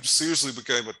 it seriously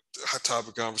became a hot topic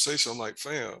of conversation. I'm like,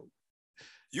 fam,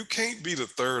 you can't be the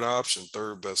 3rd option,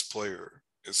 3rd best player.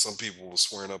 And some people were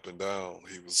swearing up and down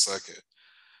he was 2nd.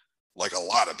 Like a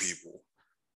lot of people.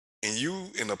 And you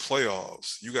in the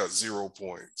playoffs, you got 0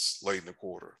 points late in the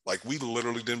quarter. Like, we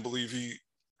literally didn't believe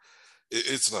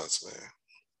it's nuts, man.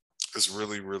 It's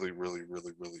really, really, really,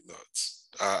 really, really nuts.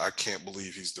 I can't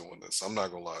believe he's doing this. I'm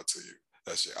not gonna lie to you.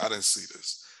 I didn't see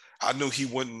this. I knew he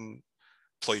wouldn't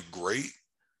play great,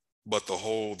 but the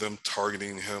whole them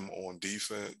targeting him on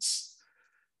defense,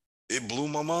 it blew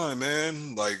my mind,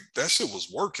 man. Like, that shit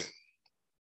was working.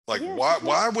 Like,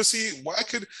 why was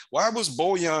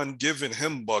Bojan giving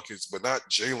him buckets but not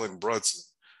Jalen Brunson?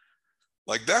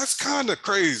 Like, that's kind of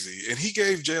crazy. And he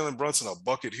gave Jalen Brunson a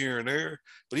bucket here and there,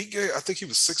 but I think he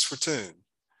was 6 for 10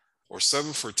 or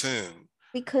 7 for 10.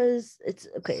 Because it's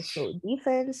okay. So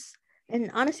defense,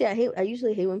 and honestly, I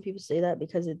usually hate when people say that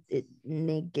because it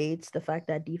negates the fact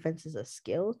that defense is a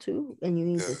skill too, and you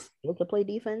need the skill to play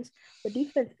defense. But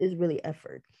defense is really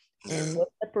effort, and what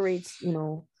separates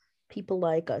people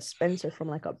like a Spencer from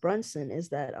like a Brunson is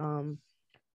that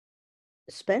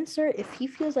Spencer, if he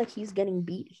feels like he's getting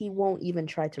beat, he won't even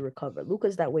try to recover.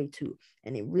 Luka's that way too,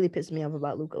 and it really pisses me off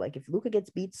about Luka. Like, if Luka gets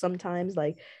beat sometimes,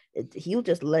 like he'll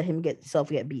just let him get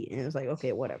beat, and it's like,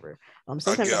 okay, whatever.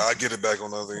 Sometimes I get it back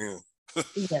on the other end.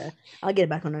 Yeah, I'll get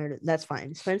back on there. That's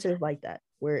fine. Spencer's like that,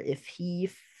 where if he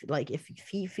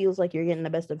feels like you're getting the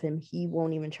best of him, he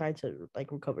won't even try to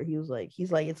like recover. He's like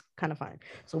it's kind of fine.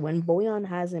 So when Bojan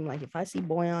has him, like if I see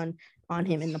Bojan on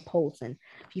him in the post and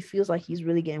if he feels like he's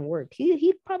really getting worked,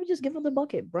 he'd probably just give him the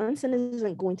bucket. Brunson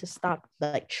isn't going to stop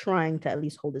like trying to at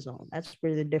least hold his own. That's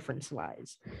where the difference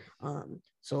lies.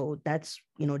 So that's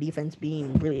defense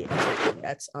being really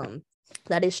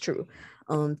that is true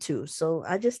too. So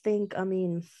I just think, I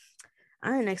mean,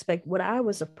 I didn't expect what I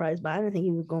was surprised by. I didn't think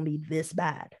he was going to be this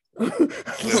bad. Me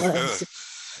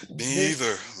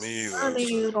either. I didn't think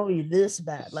he was going to be this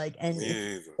bad. Like, and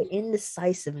the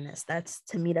indecisiveness,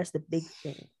 to me, that's the big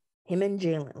thing. Him and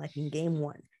Jalen, like in game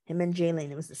 1, him and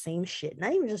Jalen, it was the same shit.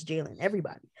 Not even just Jalen,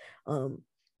 everybody.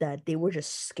 That they were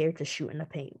just scared to shoot in the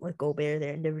paint with Gobert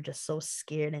there, and they were just so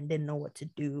scared and didn't know what to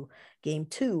do. Game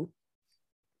 2,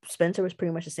 Spencer was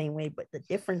pretty much the same way, but the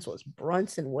difference was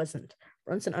Brunson wasn't.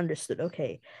 Brunson understood,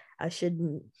 okay, I should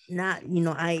not,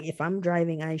 if I'm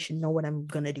driving, I should know what I'm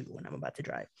gonna do when I'm about to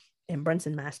drive. And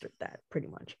Brunson mastered that pretty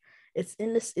much. It's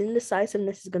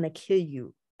indecisiveness is gonna kill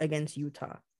you against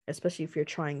Utah, especially if you're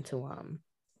trying to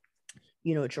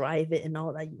drive it and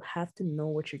all that. You have to know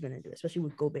what you're gonna do, especially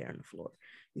with Gobert on the floor.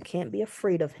 You can't be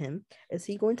afraid of him. Is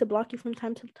he going to block you from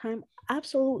time to time?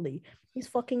 Absolutely. He's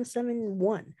fucking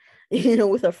 7'1",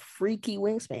 with a freaky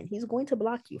wingspan. He's going to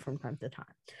block you from time to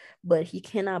time, but he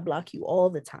cannot block you all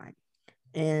the time.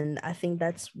 And I think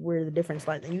that's where the difference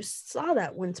lies. And you saw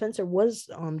that when Spencer was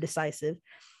decisive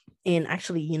and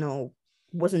actually,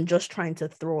 wasn't just trying to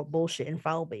throw a bullshit and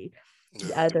foul bait. He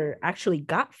Yeah. either actually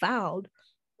got fouled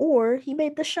or he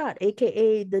made the shot,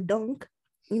 aka the dunk,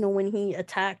 when he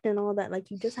attacked and all that.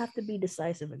 Like, you just have to be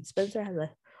decisive. And Spencer has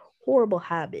a horrible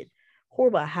habit,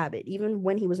 even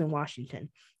when he was in Washington,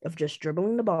 of just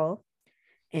dribbling the ball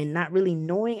and not really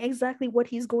knowing exactly what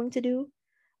he's going to do.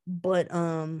 But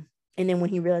and then when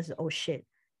he realizes, oh shit,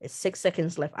 it's 6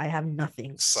 seconds left, I have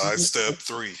nothing. Sidestep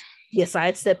three. Yeah,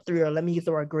 sidestep three, or let me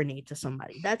throw a grenade to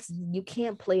somebody. You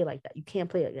can't play like that. You can't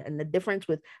play like that. And the difference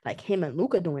with like him and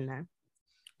Luka doing that,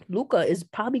 Luka is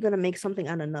probably gonna make something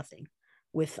out of nothing.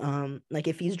 With like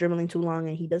if he's dribbling too long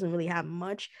and he doesn't really have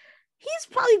much, he's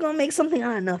probably gonna make something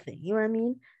out of nothing. You know what I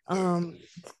mean?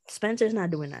 Spencer's not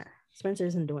doing that. Spencer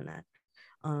isn't doing that.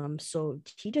 So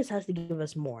he just has to give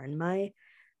us more. And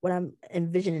what I'm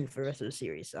envisioning for the rest of the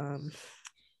series,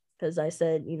 because I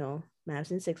said,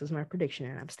 Mavs in 6 was my prediction,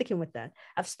 and I'm sticking with that.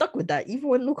 I've stuck with that even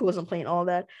when Luka wasn't playing all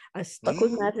that. I stuck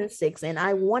with Mavs in 6, and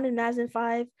I wanted Mavs in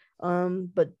 5.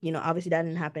 But obviously that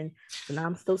didn't happen. So now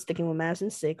I'm still sticking with Mavs in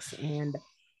 6, and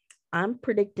I'm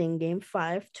predicting Game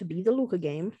 5 to be the Luka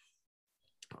game,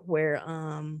 where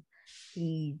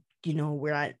he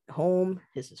we're at home.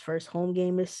 This is his first home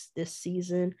game this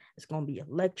season. It's gonna be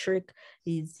electric.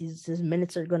 His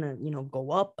minutes are gonna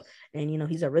go up, and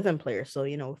he's a rhythm player, so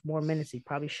with more minutes he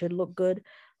probably should look good.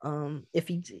 If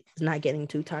he's not getting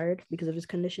too tired because of his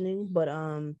conditioning, but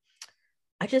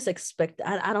I just expect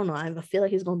I don't know. I feel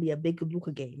like it's gonna be a big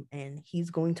Luka game, and he's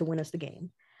going to win us the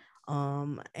game.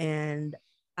 And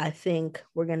I think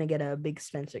we're gonna get a big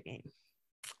Spencer game.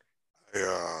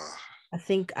 Yeah. I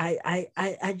think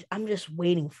I'm just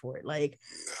waiting for it. Like,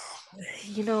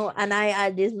 and I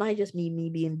this might just be me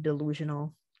being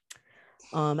delusional.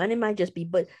 And it might just be,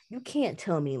 but you can't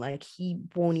tell me like he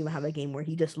won't even have a game where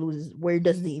he just loses, where it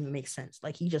doesn't even make sense.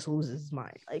 Like he just loses his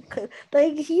mind.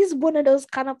 Like he's one of those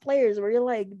kind of players where you're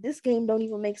like, this game don't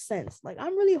even make sense. Like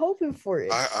I'm really hoping for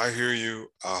it. I hear you.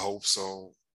 I hope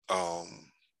so.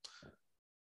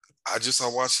 I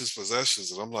watched his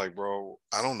possessions and I'm like, bro,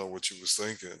 I don't know what you was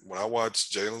thinking. When I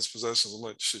watched Jalen's possessions, I'm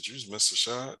like, shit, you just missed a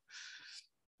shot.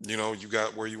 You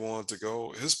got where you wanted to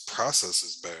go. His process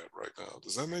is bad right now.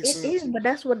 Does that make It sense? is, but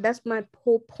that's my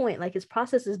whole point. Like his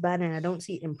process is bad and I don't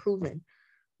see it improving.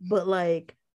 But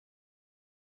like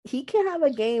he can have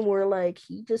a game where like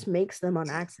he just makes them on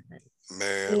accident.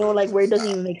 Man, Like where it doesn't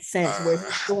even make sense, where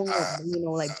he's throwing up,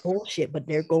 like I, bullshit, but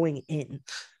they're going in.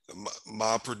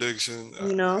 my prediction,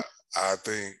 You know? I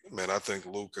think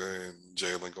Luka and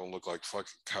Jalen gonna look like fucking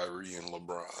Kyrie and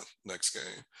LeBron next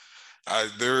game.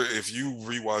 If you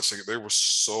rewatch it, there were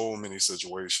so many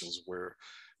situations where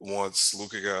once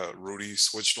Luka got Rudy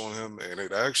switched on him, and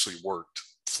it actually worked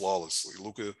flawlessly.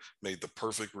 Luka made the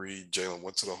perfect read. Jalen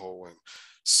went to the hole and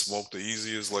smoked the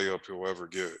easiest layup he'll ever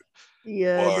get.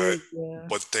 Yeah, But yeah.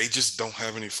 but they just don't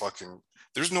have any fucking.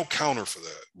 There's no counter for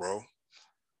that, bro.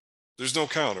 There's no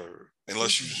counter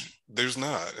there's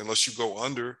not unless you go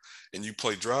under and you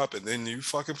play drop and then you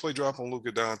fucking play drop on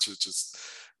Luka Doncic. Just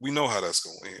we know how that's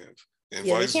gonna end. And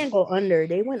Yeah, they vice can't go under.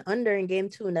 They went under in game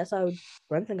 2, and that's how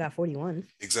Brunson got 41.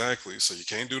 exactly. So you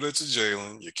can't do that to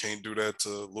Jalen. You can't do that to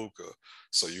Luka.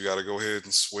 So you got to go ahead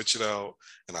and switch it out.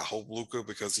 And I hope Luka,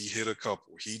 because he hit a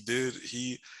couple.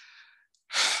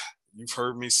 You've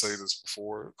heard me say this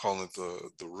before, calling it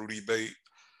the Rudy bait,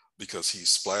 because he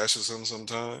splashes him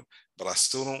sometime. But I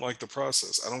still don't like the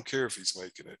process. I don't care if he's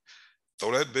making it.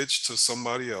 Throw that bitch to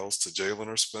somebody else, to Jalen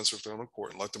or Spencer if they're on the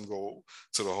court, and let them go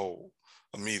to the hole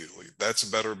immediately. That's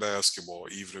better basketball,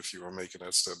 even if you are making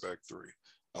that step back three.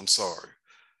 I'm sorry.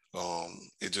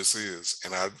 It just is.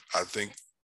 And I think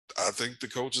the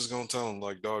coach is gonna tell him,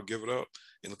 like, dog, give it up.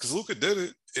 And because Luka did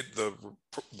it,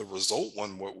 the result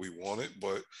wasn't what we wanted,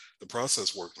 but the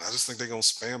process worked. And I just think they're gonna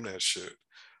spam that shit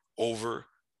over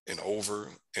and over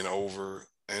and over.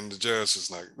 And the Jazz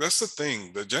is like, that's the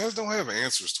thing. The Jazz don't have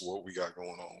answers to what we got going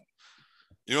on.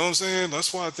 You know what I'm saying?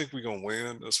 That's why I think we're gonna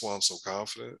win. That's why I'm so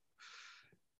confident.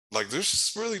 Like, there's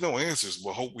just really no answers,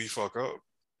 but hope we fuck up.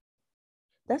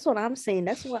 That's what I'm saying.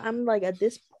 That's what I'm like at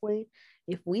this point.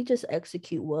 If we just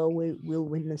execute well, we'll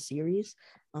win the series.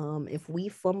 If we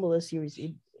fumble a series,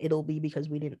 it'll be because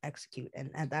we didn't execute.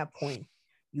 And at that point,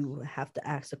 you have to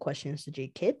ask the questions to J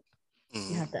Kidd.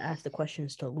 You have to ask the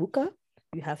questions to Luka.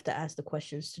 You have to ask the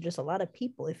questions to just a lot of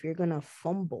people if you're gonna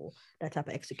fumble that type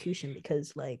of execution,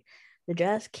 because like the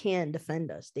Jazz can't defend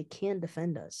us. They can't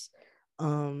defend us.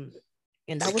 And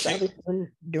They that was can't. obvious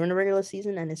during the regular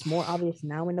season, and it's more obvious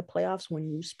now in the playoffs when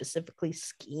you specifically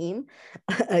scheme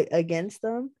against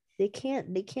them. they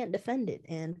can't defend it.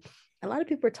 And a lot of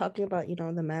people are talking about, the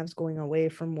Mavs going away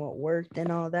from what worked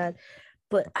and all that.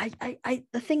 But I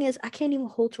the thing is, I can't even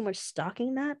hold too much stock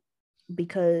in that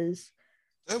because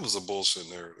that was a bullshit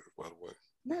narrative, by the way.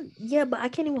 But I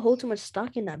can't even hold too much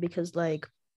stock in that because like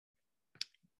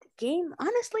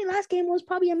last game was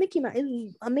probably a Mickey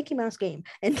Mouse game,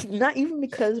 and not even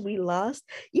because we lost.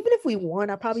 Even if we won,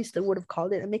 I probably still would have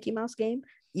called it a Mickey Mouse game,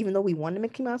 even though we won the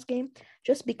Mickey Mouse game,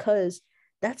 just because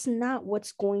that's not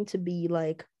what's going to be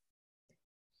like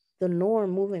the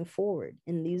norm moving forward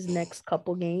in these next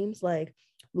couple games. Like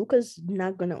Luka's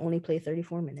not going to only play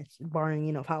 34 minutes,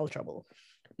 barring, foul trouble.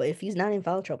 But if he's not in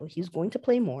foul trouble, he's going to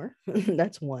play more.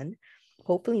 That's one.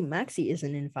 Hopefully Maxey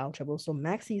isn't in foul trouble. So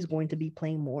Maxey is going to be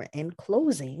playing more and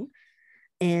closing.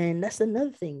 And that's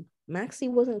another thing. Maxey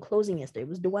wasn't closing yesterday. It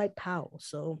was Dwight Powell.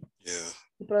 So yeah,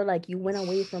 people are like, you went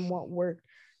away from what worked.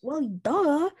 Well,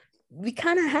 duh. We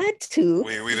kind of had to.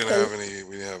 We didn't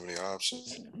have any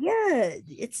options. Yeah,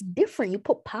 it's different. You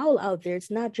put Powell out there.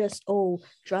 It's not just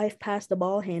drive past the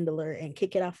ball handler and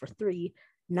kick it out for three.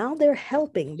 Now they're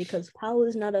helping because Powell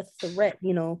is not a threat,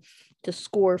 to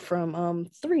score from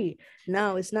three.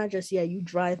 Now it's not just you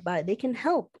drive by. They can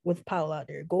help with Powell out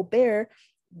there. Gobert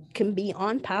can be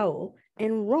on Powell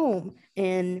and roam,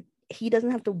 and he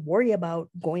doesn't have to worry about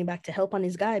going back to help on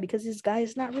his guy because his guy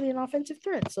is not really an offensive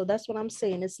threat. So that's what I'm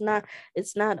saying. It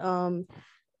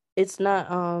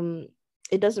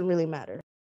doesn't really matter.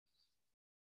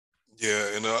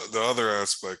 Yeah, and the other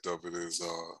aspect of it is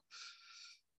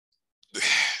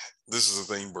this is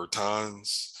the thing.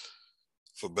 Bertans,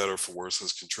 for better or for worse,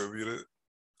 has contributed.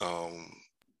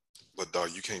 But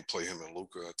dog, you can't play him and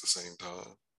Luka at the same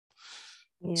time.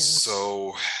 Yeah.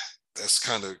 So that's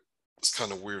kind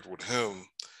of weird with him.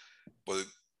 But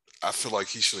I feel like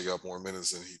he should have got more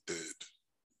minutes than he did.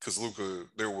 Because Luka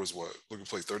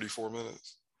played 34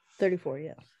 minutes? 34,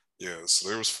 yeah. Yeah, so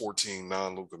there was 14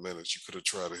 non-Luka minutes. You could have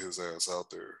tried his ass out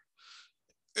there.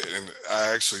 And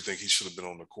I actually think he should have been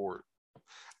on the court.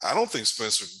 I don't think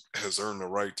Spencer has earned the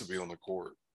right to be on the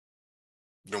court,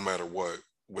 no matter what,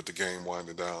 with the game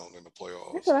winding down in the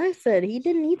playoffs. That's what I said. He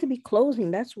didn't need to be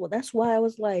closing. That's why I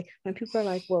was like, when people are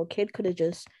like, well, Kid could have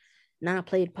just not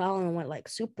played Powell and went like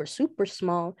super, super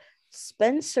small.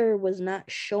 Spencer was not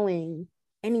showing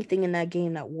anything in that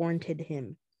game that warranted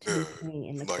him to be playing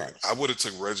in the clutch. I would have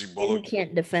took Reggie Bullock. And he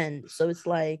can't defend, so it's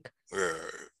like. Yeah,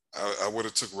 I would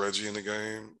have took Reggie in the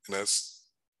game, and that's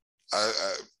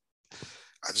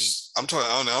I'm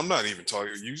not even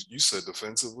talking. You said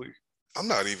defensively. I'm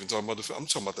not even talking about I'm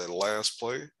talking about that last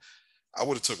play. I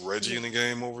would have took Reggie in the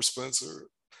game over Spencer.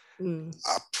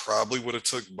 I probably would have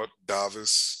took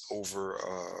Davis over.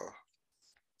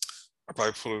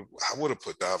 I would have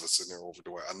put Davis in there over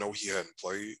Dwight. I know he hadn't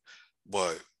played,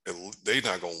 but they're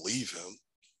not gonna leave him.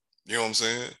 You know what I'm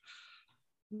saying?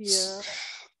 Yeah.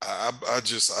 I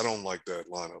don't like that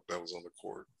lineup that was on the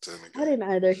court. I didn't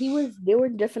either. They were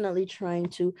definitely trying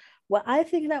to. What I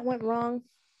think that went wrong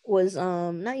was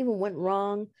not even went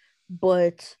wrong,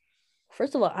 but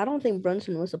first of all, I don't think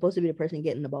Brunson was supposed to be the person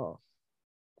getting the ball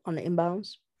on the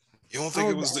inbounds. You don't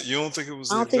think it was the exact same?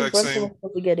 I don't think Brunson was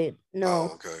supposed to get it. No.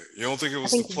 Oh, okay. You don't think it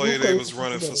was the play they was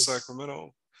running for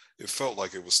Sacramento? It felt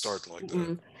like it was starting like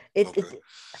that.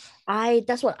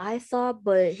 That's what I thought,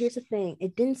 but here's the thing.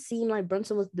 It didn't seem like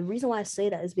Brunson was. The reason why I say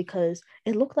that is because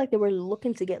it looked like they were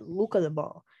looking to get Luka the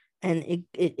ball, and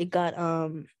it got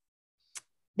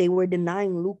they were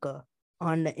denying Luka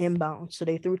on the inbound, so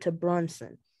they threw to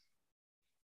Brunson,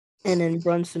 and then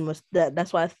Brunson was that.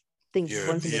 That's why I think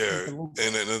Brunson. Yeah,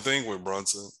 and the thing with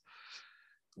Brunson,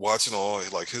 watching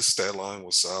his stat line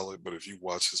was solid, but if you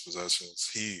watch his possessions,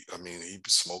 he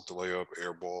smoked the layup,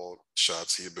 airball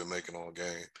shots he had been making all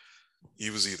game.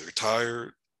 He was either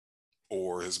tired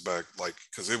or his back,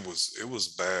 because it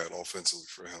was bad offensively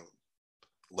for him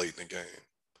late in the game.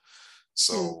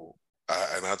 So,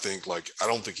 I think I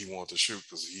don't think he wanted to shoot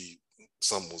because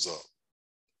something was up.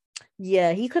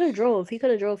 Yeah, he could have drove. He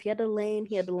had the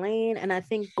lane, and I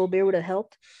think Gobert would have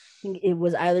helped. I think it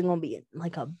was either going to be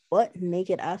like a butt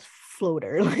naked ass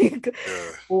floater,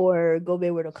 or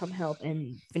Gobert would have come help,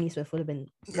 and Finney Smith would have been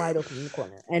wide open in the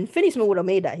corner. And Finney Smith would have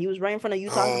made that. He was right in front of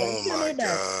Utah. Oh my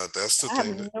God, that's the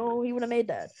thing. No, he would have made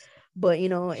that. But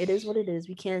it is what it is.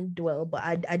 We can't dwell. But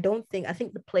I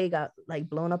think the play got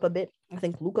blown up a bit. I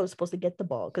think Luka was supposed to get the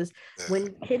ball because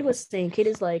when Kid was saying, Kid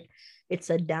is like, it's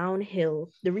a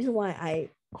downhill. The reason why I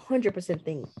 100%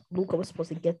 think Luka was supposed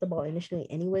to get the ball initially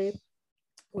anyway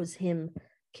was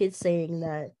Kid saying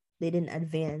that they didn't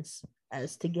advance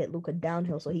as to get Luka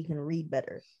downhill so he can read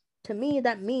better. To me,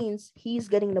 that means he's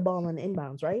getting the ball on the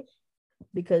inbounds, right?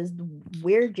 because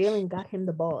where Jalen got him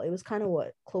the ball, it was kind of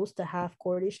what close to half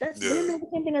courtish. That's literally the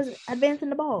same thing as advancing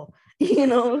the ball,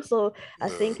 So I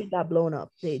think it got blown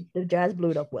up. The Jazz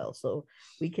blew it up well, so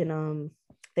we can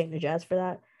thank the Jazz for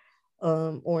that.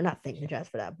 Or not thank the Jazz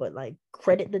for that, but like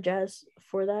credit the Jazz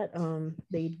for that.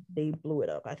 They blew it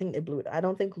up. I think they blew it. I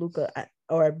don't think Luka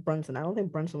or Brunson. I don't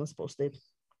think Brunson was supposed to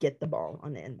get the ball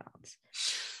on the inbounds.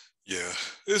 Yeah,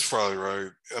 it's probably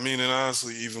right. I mean, and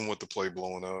honestly, even with the play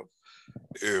blowing up,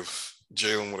 if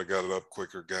Jalen would have got it up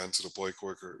quicker, gotten to the play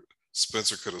quicker,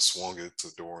 Spencer could have swung it to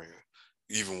Dorian,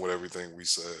 even with everything we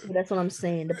said. But that's what I'm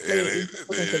saying. The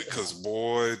play because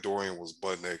boy, Dorian was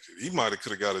butt naked. He might have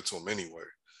could have got it to him anyway,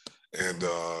 and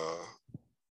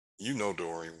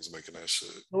Dorian was making that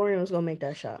shit. Dorian was gonna make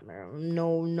that shot, man.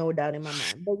 No doubt in my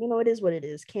mind. But it is what it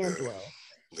is. Can't dwell.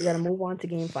 We got to move on to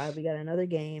game 5. We got another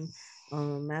game.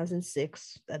 Mavs in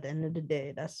 6. At the end of the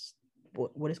day, that's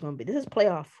what it's going to be. This is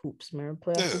playoff hoops, man.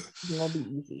 Playoff hoops is going to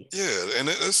be easy. Yeah, and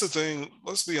that's the thing.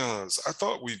 Let's be honest. I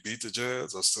thought we beat the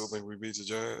Jazz. I still think we beat the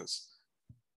Jazz.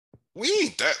 We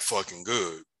ain't that fucking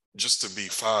good just to be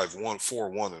 5-1,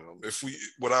 4-1 in them. If we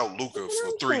without Luka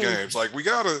for 3 games, like we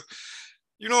gotta,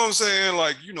 you know what I'm saying?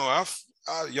 Like,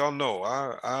 y'all know,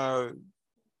 I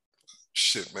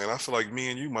shit, man. I feel like me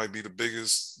and you might be the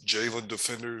biggest Jalen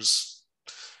defenders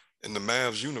in the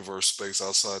Mavs universe space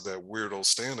outside that weirdo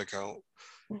Stan account.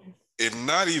 And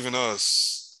not even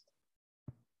us.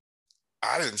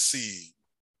 I didn't see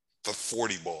the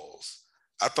 40 balls.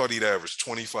 I thought he'd average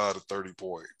 25 to 30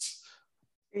 points.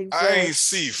 Exactly. I ain't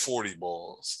see 40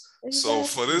 balls. Exactly. So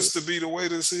for this to be the way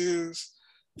this is,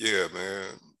 yeah, man.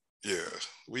 Yeah,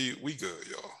 we good,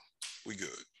 y'all. We good.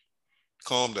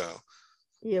 Calm down.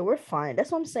 Yeah, we're fine.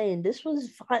 That's what I'm saying. This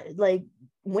was like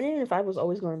winning in 5 was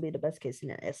always going to be the best case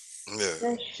scenario,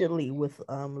 especially with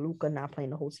Luka not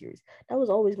playing the whole series. That was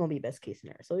always going to be best case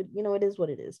scenario. So it is what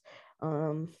it is.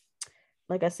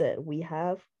 Like I said, we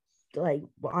have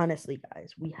honestly,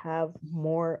 guys, we have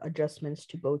more adjustments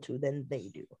to go to than they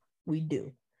do. We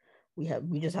do. We have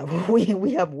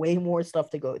way more stuff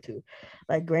to go to.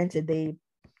 Like, granted, they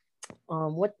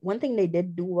one thing they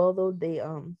did do well though, they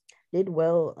did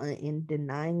well in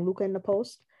denying Luka in the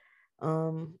post.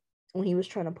 When he was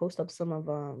trying to post up some of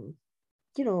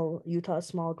Utah's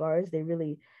small guards, they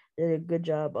really did a good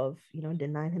job of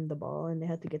denying him the ball, and they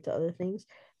had to get to other things.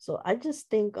 So I just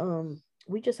think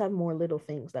we just have more little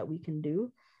things that we can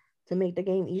do to make the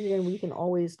game easier, and we can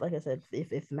always, like I said,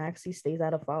 if Maxey stays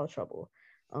out of foul trouble,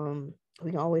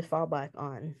 we can always fall back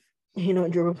on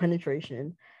dribble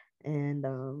penetration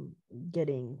and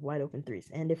getting wide open threes.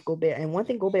 And if Gobert, and one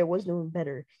thing Gobert was doing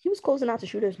better, he was closing out the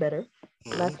shooters better.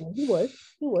 Last game he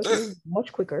was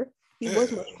much quicker. He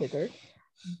was much quicker,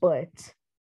 but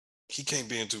he can't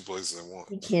be in 2 places at once.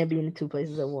 He can't be in 2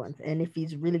 places at once. And if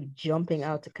he's really jumping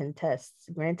out to contests,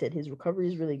 granted, his recovery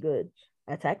is really good.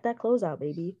 Attack that closeout,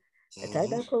 baby. Attack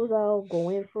that closeout. Go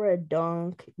in for a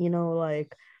dunk.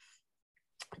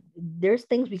 There's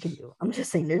things we can do. I'm just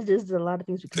saying, there's a lot of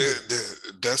things we can do.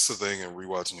 That's the thing in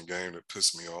rewatching the game that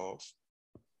pissed me off.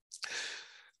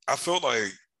 I felt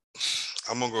like,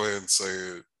 I'm going to go ahead and say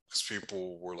it, because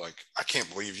people were like, I can't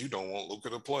believe you don't want Luka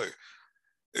to play.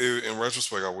 In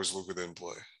retrospect, I wish Luka didn't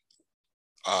play.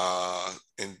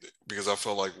 And because I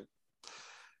felt like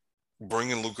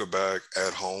bringing Luka back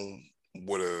at home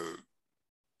would have,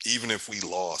 even if we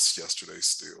lost yesterday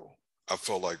still, I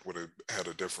felt like would have had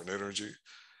a different energy.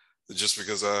 Just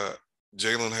because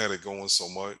Jalen had it going so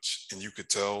much, and you could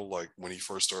tell, like, when he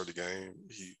first started the game,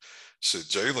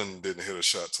 Jalen didn't hit a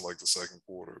shot till like the second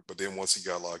quarter. But then once he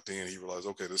got locked in, he realized,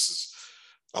 okay,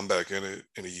 I'm back in it.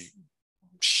 And he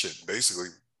basically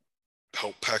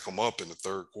helped pack him up in the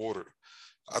third quarter.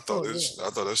 I thought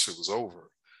that shit was over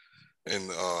in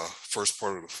the first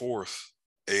part of the fourth.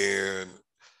 And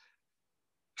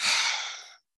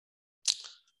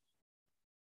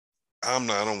I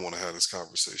don't want to have this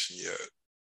conversation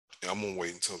yet. I'm gonna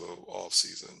wait until the off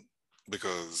season,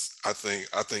 because I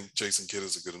think Jason Kidd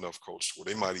is a good enough coach where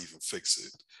they might even fix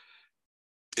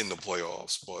it in the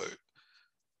playoffs. But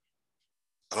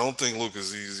I don't think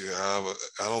Luka's easy. I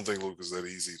don't think Luka's that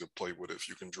easy to play with if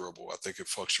you can dribble. I think it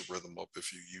fucks your rhythm up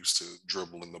if you're used to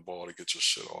dribbling the ball to get your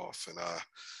shit off. And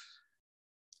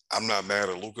I'm not mad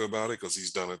at Luka about it, because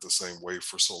he's done it the same way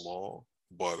for so long.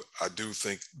 But I do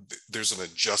think there's an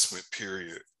adjustment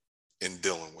period in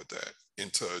dealing with that.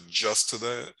 And to adjust to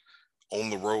that on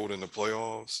the road in the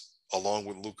playoffs, along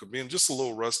with Luka being just a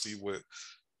little rusty with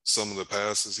some of the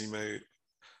passes he made,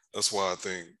 that's why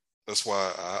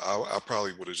I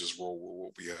probably would have just rolled with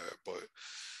what we had. But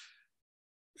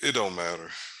it don't matter.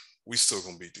 We still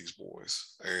gonna beat these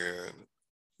boys. And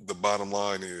the bottom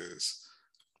line is,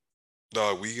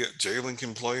 No, Jalen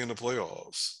can play in the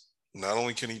playoffs. Not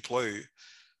only can he play,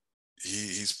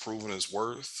 he's proven his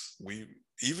worth.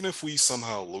 Even if we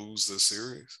somehow lose this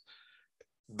series,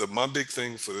 my big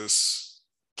thing for this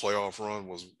playoff run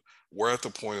was we're at the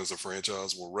point as a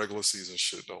franchise where regular season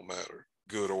shit don't matter,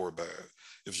 good or bad.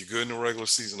 If you're good in the regular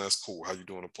season, that's cool. How you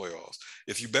doing in the playoffs?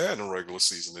 If you bad in the regular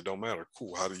season, it don't matter.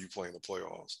 Cool. How do you play in the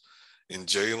playoffs? And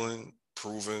Jalen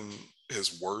proving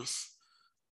his worth,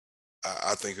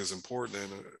 I think is important.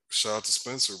 And shout out to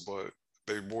Spencer, but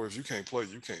baby boy, if you can't play,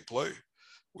 you can't play.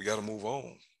 We got to move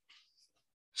on.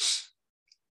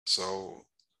 So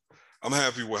I'm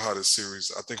happy with how this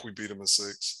series. I think we beat them in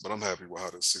 6, but I'm happy with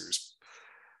how this series.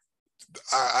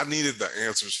 I needed the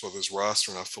answers for this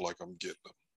roster, and I feel like I'm getting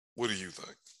them. What do you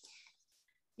think?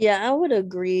 Yeah, I would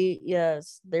agree.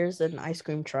 Yes, there's an ice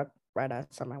cream truck right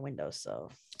outside my window, so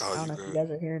I don't know if you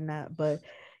guys are hearing that, but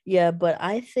yeah, but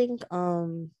I think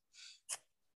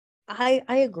I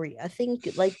agree. I think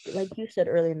like you said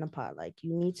earlier in the pod, like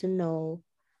you need to know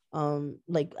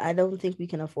like I don't think we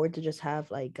can afford to just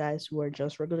have like guys who are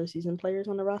just regular season players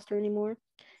on the roster anymore.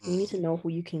 You need to know who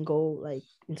you can go like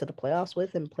into the playoffs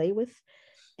with and play with.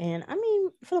 And I mean,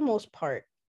 for the most part,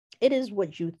 it is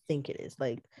what you think it is.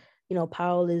 Like, you know,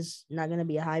 Powell is not going to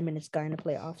be a high minutes guy in the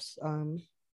playoffs.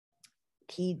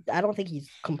 I don't think he's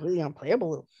completely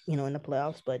unplayable, you know, in the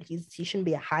playoffs, but he shouldn't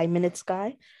be a high minutes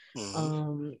guy.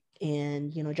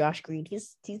 And you know, Josh Green,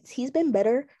 he's been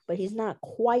better, but he's not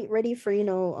quite ready for, you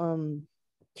know,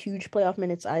 huge playoff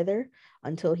minutes either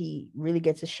until he really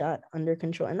gets his shot under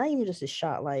control. And not even just his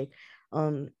shot, like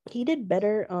he did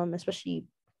better, especially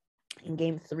in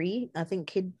game 3. I think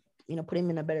Kidd, you know, put him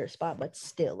in a better spot, but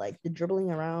still, like the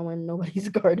dribbling around when nobody's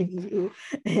guarding you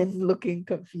and looking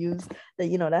confused, that,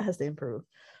 you know, that has to improve.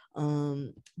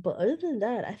 But other than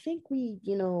that, I think we,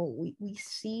 you know, we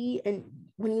see, and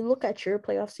when you look at your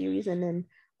playoff series and then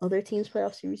other teams'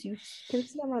 playoff series, you can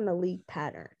see around the league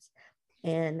patterns.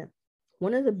 And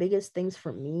one of the biggest things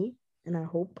for me, and I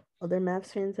hope other Mavs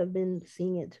fans have been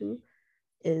seeing it too,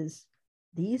 is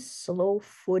these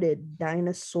slow-footed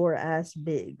dinosaur ass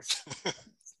bigs.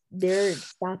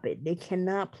 Stop it. They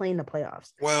cannot play in the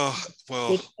playoffs. Well,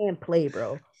 they can't play,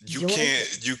 bro. You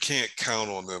can't count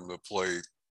on them to play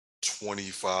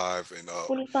 25 and up.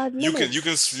 25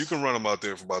 minutes. You can run them out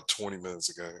there for about 20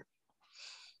 minutes a game.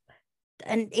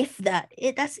 And if that,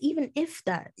 that's even if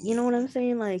that, you know what I'm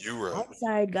saying? Like,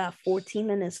 Outside got 14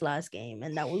 minutes last game,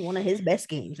 and that was one of his best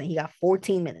games, and he got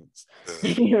 14 minutes.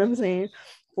 You know what I'm saying?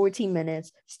 14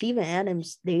 minutes. Steven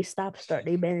Adams, they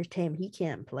benched him. He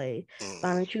can't play.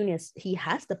 Valanciunas, he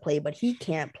has to play, but he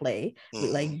can't play.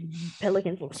 Like,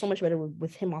 Pelicans look so much better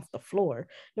with him off the floor.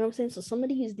 You know what I'm saying? So some of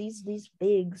these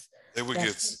bigs, they would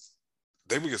get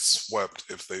swept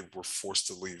if they were forced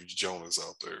to leave Jonas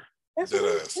out there. That's what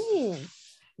I'm saying.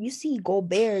 You see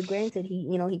Gobert, granted, he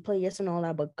played yesterday and all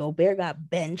that, but Gobert got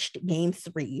benched game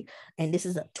 3, and this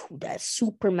is that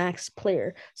super max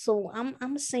player. So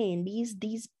I'm saying these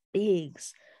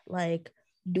bigs, like,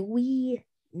 do we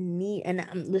need, and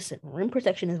listen, rim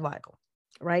protection is vital,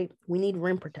 right? We need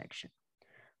rim protection.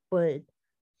 But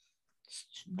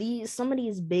some of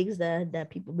these bigs that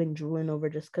people been drooling over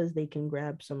just because they can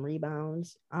grab some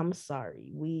rebounds, I'm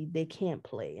sorry, they can't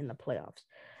play in the playoffs.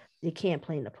 They can't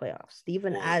play in the playoffs.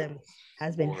 Steven Adams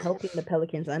has been helping the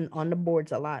Pelicans on the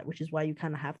boards a lot, which is why you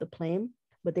kind of have to play him.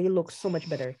 But they look so much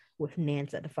better with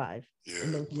Nance at the 5. Yeah.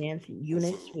 And those Nance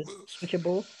units with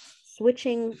switchable.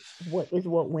 Switching what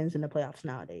wins in the playoffs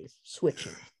nowadays.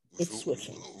 Switching. It's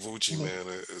switching. Vucci, man,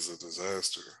 is a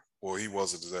disaster. Well, he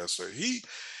was a disaster.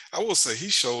 I will say he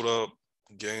showed up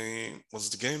game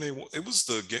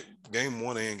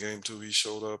one and game 2. He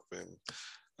showed up, and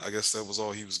I guess that was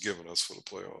all he was giving us for the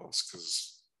playoffs,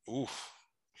 because,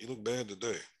 he looked bad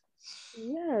today.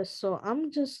 Yeah, so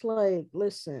I'm just like,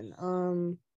 listen,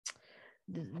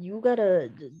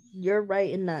 you're right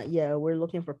in that, yeah, we're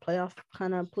looking for playoff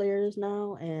kind of players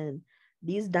now, and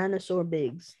these dinosaur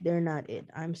bigs, they're not it.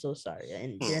 I'm so sorry,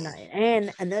 and they're not it.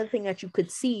 And another thing that you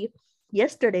could see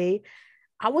yesterday,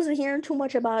 I wasn't hearing too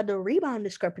much about the rebound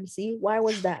discrepancy. Why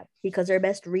was that? Because their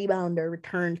best rebounder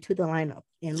returned to the lineup,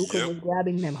 and Luka was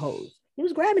grabbing them hoes. He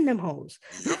was grabbing them hoes.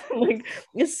 Like,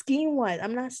 it's scheme wise.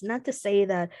 I'm not to say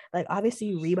that, like,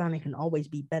 obviously rebounding can always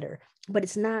be better, but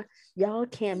it's not. Y'all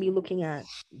can't be looking at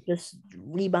just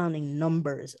rebounding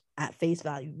numbers at face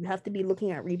value. You have to be looking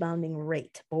at rebounding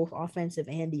rate, both offensive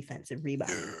and defensive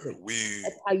rebounding.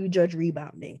 That's how you judge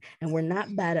rebounding, and we're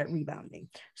not bad at rebounding.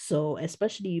 So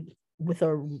especially with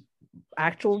our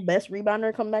actual best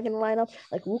rebounder come back in the lineup,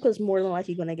 like, Luka's more than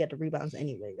likely going to get the rebounds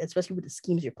anyway, especially with the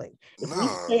schemes you're playing. If we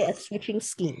play a switching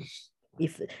scheme,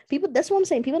 if people, that's what I'm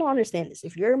saying. People don't understand this.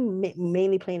 If you're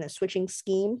mainly playing a switching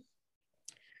scheme,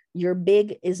 your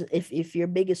big is if your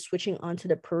big is switching onto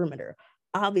the perimeter,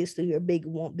 obviously your big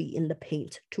won't be in the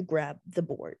paint to grab the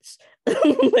boards.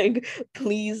 Like,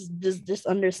 please just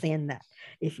understand that.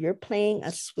 If you're playing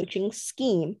a switching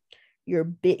scheme, your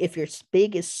big if your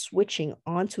big is switching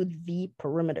onto the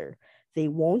perimeter, they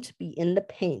won't be in the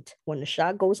paint when the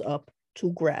shot goes up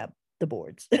to grab the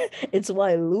boards. It's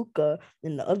why Luka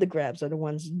and the other grabs are the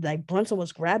ones like Brunson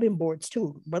was grabbing boards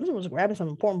too. Brunson was grabbing some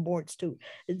important boards too.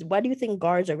 Why do you think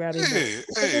guards are grabbing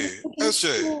boards? Hey,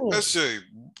 SJ,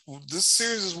 this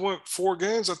series has won 4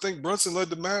 games. I think Brunson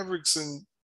led the Mavericks in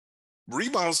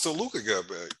rebounds till Luka got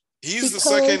back. He's the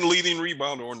second leading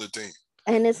rebounder on the team.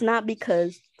 And it's not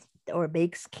because our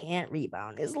bigs can't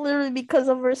rebound. It's literally because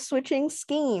of our switching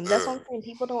scheme. That's what I'm saying.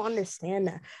 People don't understand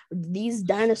that. These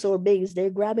dinosaur bigs,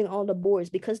 they're grabbing all the boards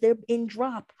because they're in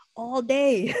drop all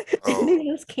day. They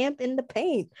just camp in the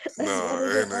paint.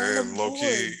 And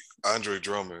low-key, Andre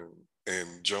Drummond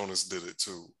and Jonas did it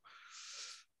too.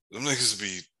 Them niggas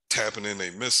be tapping in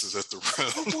their misses at the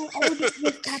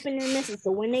rim. Tapping in misses.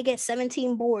 So when they get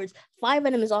 17 boards, 5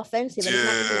 of them is offensive. And it's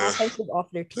not even offensive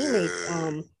off their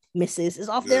teammates' misses. Is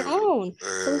off their own.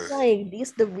 So it's like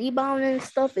the rebounding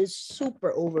stuff is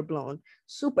super overblown.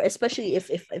 Super, especially if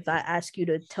I ask you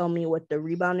to tell me what the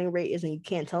rebounding rate is and you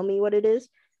can't tell me what it is.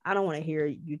 I don't want to hear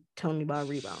you tell me about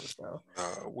rebounds, bro.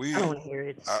 I don't want to hear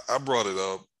it. I brought it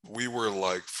up. We were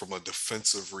like from a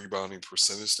defensive rebounding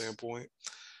percentage standpoint.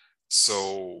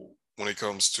 So when it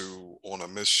comes to on a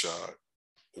missed shot,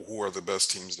 who are the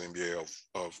best teams in the NBA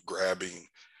of grabbing,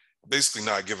 basically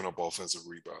not giving up offensive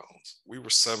rebounds? We were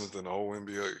 7th in the whole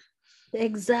NBA.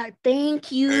 Exact.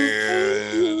 Thank you.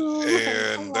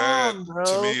 And that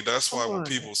to me, that's why when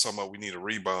people talk about we need a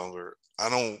rebounder,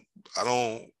 I'm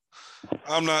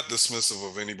not dismissive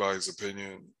of anybody's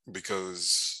opinion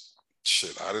because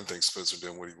shit, I didn't think Spencer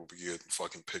Dinwiddie would be getting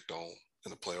fucking picked on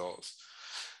in the playoffs.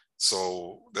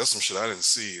 So that's some shit I didn't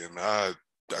see, and I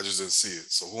just didn't see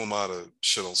it. So who am I to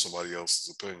shit on somebody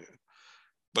else's opinion?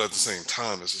 But at the same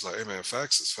time, it's just like, hey man,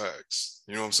 facts is facts.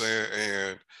 You know what I'm saying?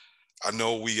 And I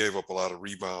know we gave up a lot of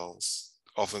rebounds,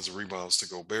 offensive rebounds to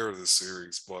Gobert this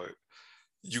series, but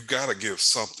you gotta give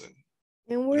something.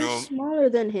 And we're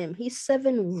smaller than him. He's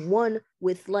 7'1"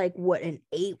 with like what, an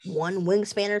 8'1"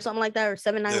 wingspan or something like that, or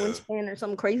 7'9" wingspan or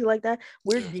something crazy like that.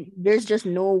 There's just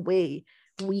no way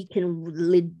we can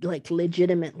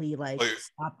legitimately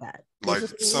stop that. Like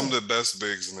some of the best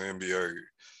bigs in the NBA,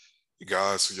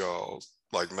 guys who y'all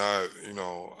like not,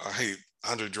 I hate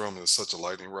Andre Drummond is such a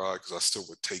lightning rod because I still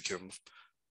would take him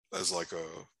as like a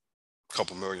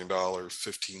couple $1 million,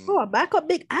 15. Oh, a backup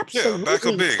big, absolutely. Yeah,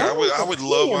 backup big. I would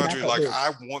love Andre. Like big.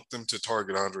 I want them to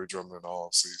target Andre Drummond in the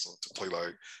off season to play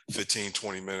like 15,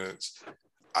 20 minutes.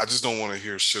 I just don't want to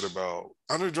hear shit about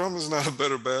Andre Drummond's not a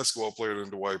better basketball player than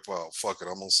Dwight Powell. Fuck it,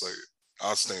 I'm gonna say it.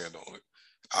 I'll stand on it.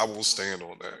 I will stand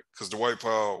on that because Dwight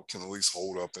Powell can at least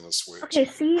hold up in a switch.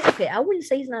 Okay, I wouldn't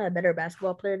say he's not a better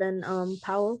basketball player than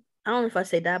Powell. I don't know if I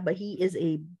say that, but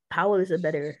Powell is a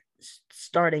better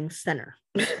starting center.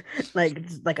 like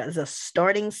as a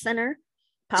starting center,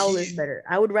 Powell is better.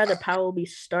 I would rather Powell be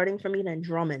starting for me than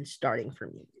Drummond starting for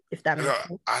me. If that makes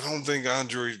sense. I don't think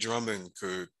Andre Drummond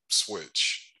could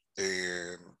switch,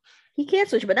 and he can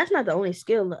switch, but that's not the only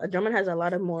skill. Drummond has a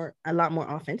lot more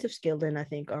offensive skill than I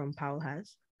think Powell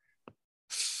has.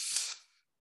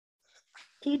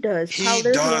 He does. He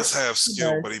does have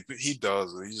skill, but he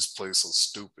does. He just plays so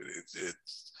stupid.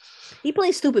 He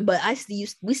plays stupid, but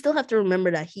we still have to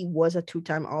remember that he was a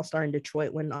 2-time All-Star in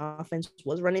Detroit when the offense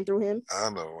was running through him. I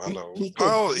know.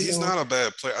 Powell, he's not a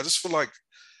bad player. I just feel like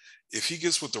if he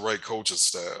gets with the right coaching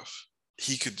staff,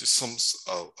 he could just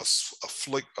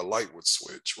a light would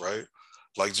switch, right?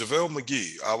 Like JaVale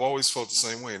McGee, I've always felt the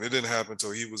same way, and it didn't happen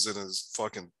until he was in his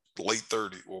fucking late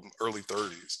 30s or early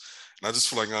 30s. And I just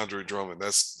feel like Andre Drummond,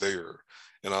 that's there.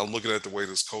 And I'm looking at the way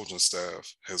this coaching staff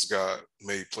has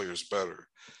made players better.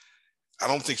 I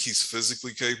don't think he's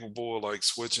physically capable of like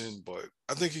switching, but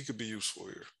I think he could be useful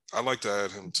here. I'd like to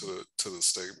add him to the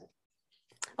stable.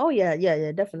 Oh yeah,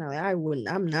 definitely.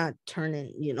 I'm not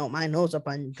turning, my nose up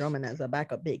on Drummond as a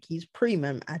backup big. He's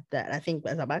premium at that. I think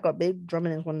as a backup big,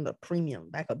 Drummond is one of the premium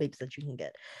backup bigs that you can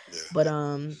get. Yeah. But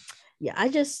I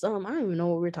just I don't even know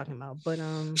what we're talking about. But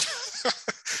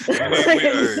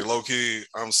hey, low key,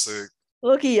 I'm sick.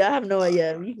 Low key, I have no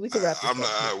idea. We can wrap this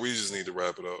up. We just need to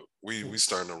wrap it up. We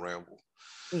starting to ramble.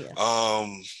 Yeah.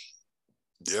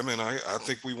 Yeah, man. I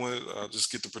think we went.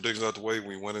 Just get the predictions out the way.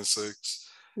 We went in 6.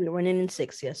 We're winning in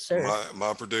 6, yes, sir.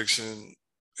 My prediction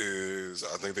is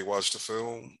I think they watched the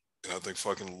film And I think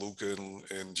fucking Luka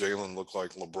and Jalen look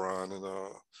like LeBron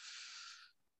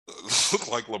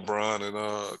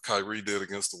and Kyrie did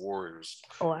against the Warriors.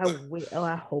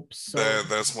 I hope so.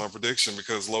 That's my prediction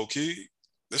because low key,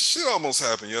 this shit almost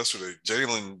happened yesterday.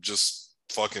 Jalen just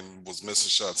fucking was missing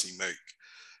shots he make.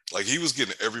 Like he was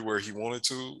getting everywhere he wanted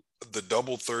to. The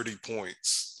double 30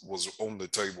 points was on the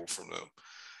table from them.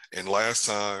 And last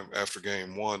time after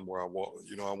game one, where I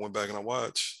went back and I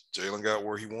watched, Jalen got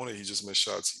where he wanted. He just missed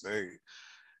shots he made.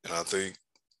 And I think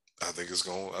it's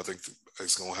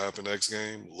gonna happen next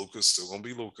game. Luka's still gonna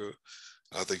be Luka.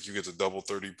 I think you get the double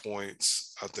 30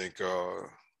 points. I think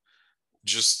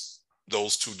just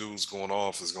those two dudes going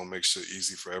off is gonna make shit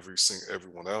easy for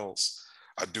everyone else.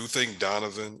 I do think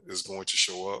Donovan is going to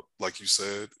show up, like you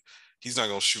said. He's not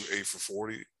gonna shoot 8 for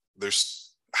 40.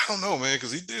 I don't know, man,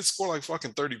 because he did score like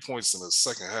fucking 30 points in the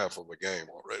second half of a game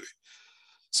already.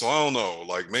 So I don't know.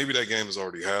 Like maybe that game has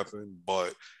already happened,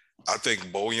 but I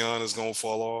think Bojan is gonna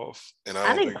fall off, and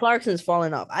I think Clarkson's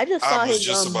falling off. I just saw I was his.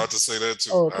 just about to say that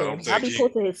too. Oh, okay. Bobby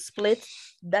posted his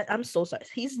splits. I'm so sorry.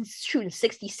 He's shooting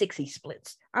 60-60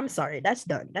 splits. I'm sorry. That's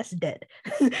done. That's dead.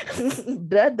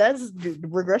 That's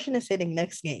regression is hitting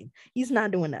next game. He's not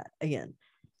doing that again.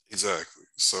 Exactly.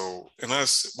 So, and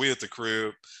we at the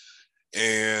crib,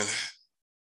 and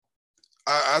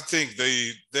I think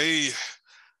they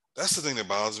that's the thing that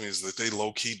bothers me is that they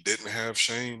low key didn't have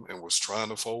shame and was trying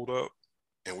to fold up,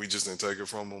 and we just didn't take it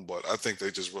from them. But I think we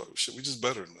just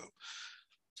better than them.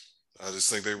 I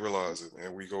just think they realize it,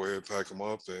 and we go ahead and pack them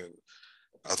up, and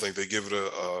I think they give it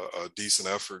a decent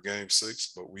effort game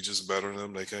 6, but we just better than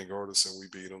them. They can't guard us, and we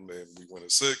beat them, and we win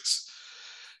at 6.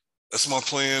 That's my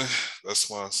plan.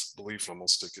 That's my belief. I'm gonna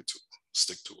stick to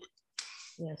it.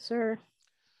 Yes, sir.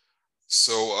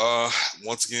 So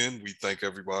once again, we thank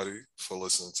everybody for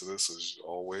listening to this as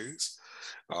always.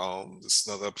 This is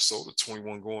another episode of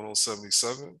 21 going on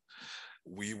 77.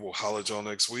 We will holler at y'all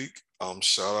next week.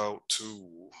 Shout out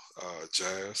to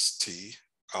Jazz, T,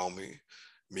 Almi,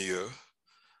 Mia.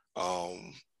 Oh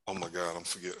my God,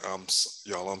 I'm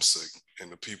sick.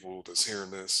 And the people that's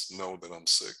hearing this know that I'm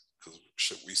sick because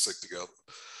we sick together.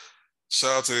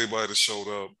 Shout out to everybody that showed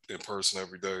up in person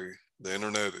every day. The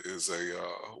internet is a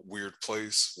weird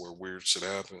place where weird shit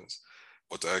happens,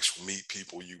 but to actually meet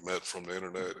people you met from the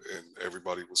internet and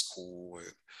everybody was cool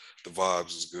and the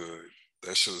vibes was good,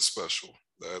 that shit is special.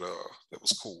 That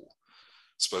was cool,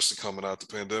 especially coming out the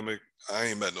pandemic. I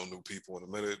ain't met no new people in a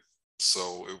minute,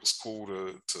 so it was cool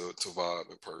to vibe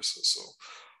in person. So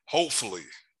hopefully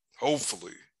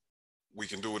we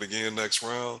can do it again next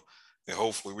round, and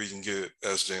hopefully we can get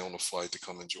SJ on the flight to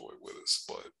come enjoy it with us.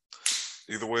 But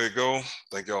either way it go,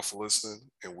 thank y'all for listening,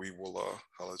 and we will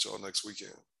holler at y'all next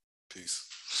weekend. Peace.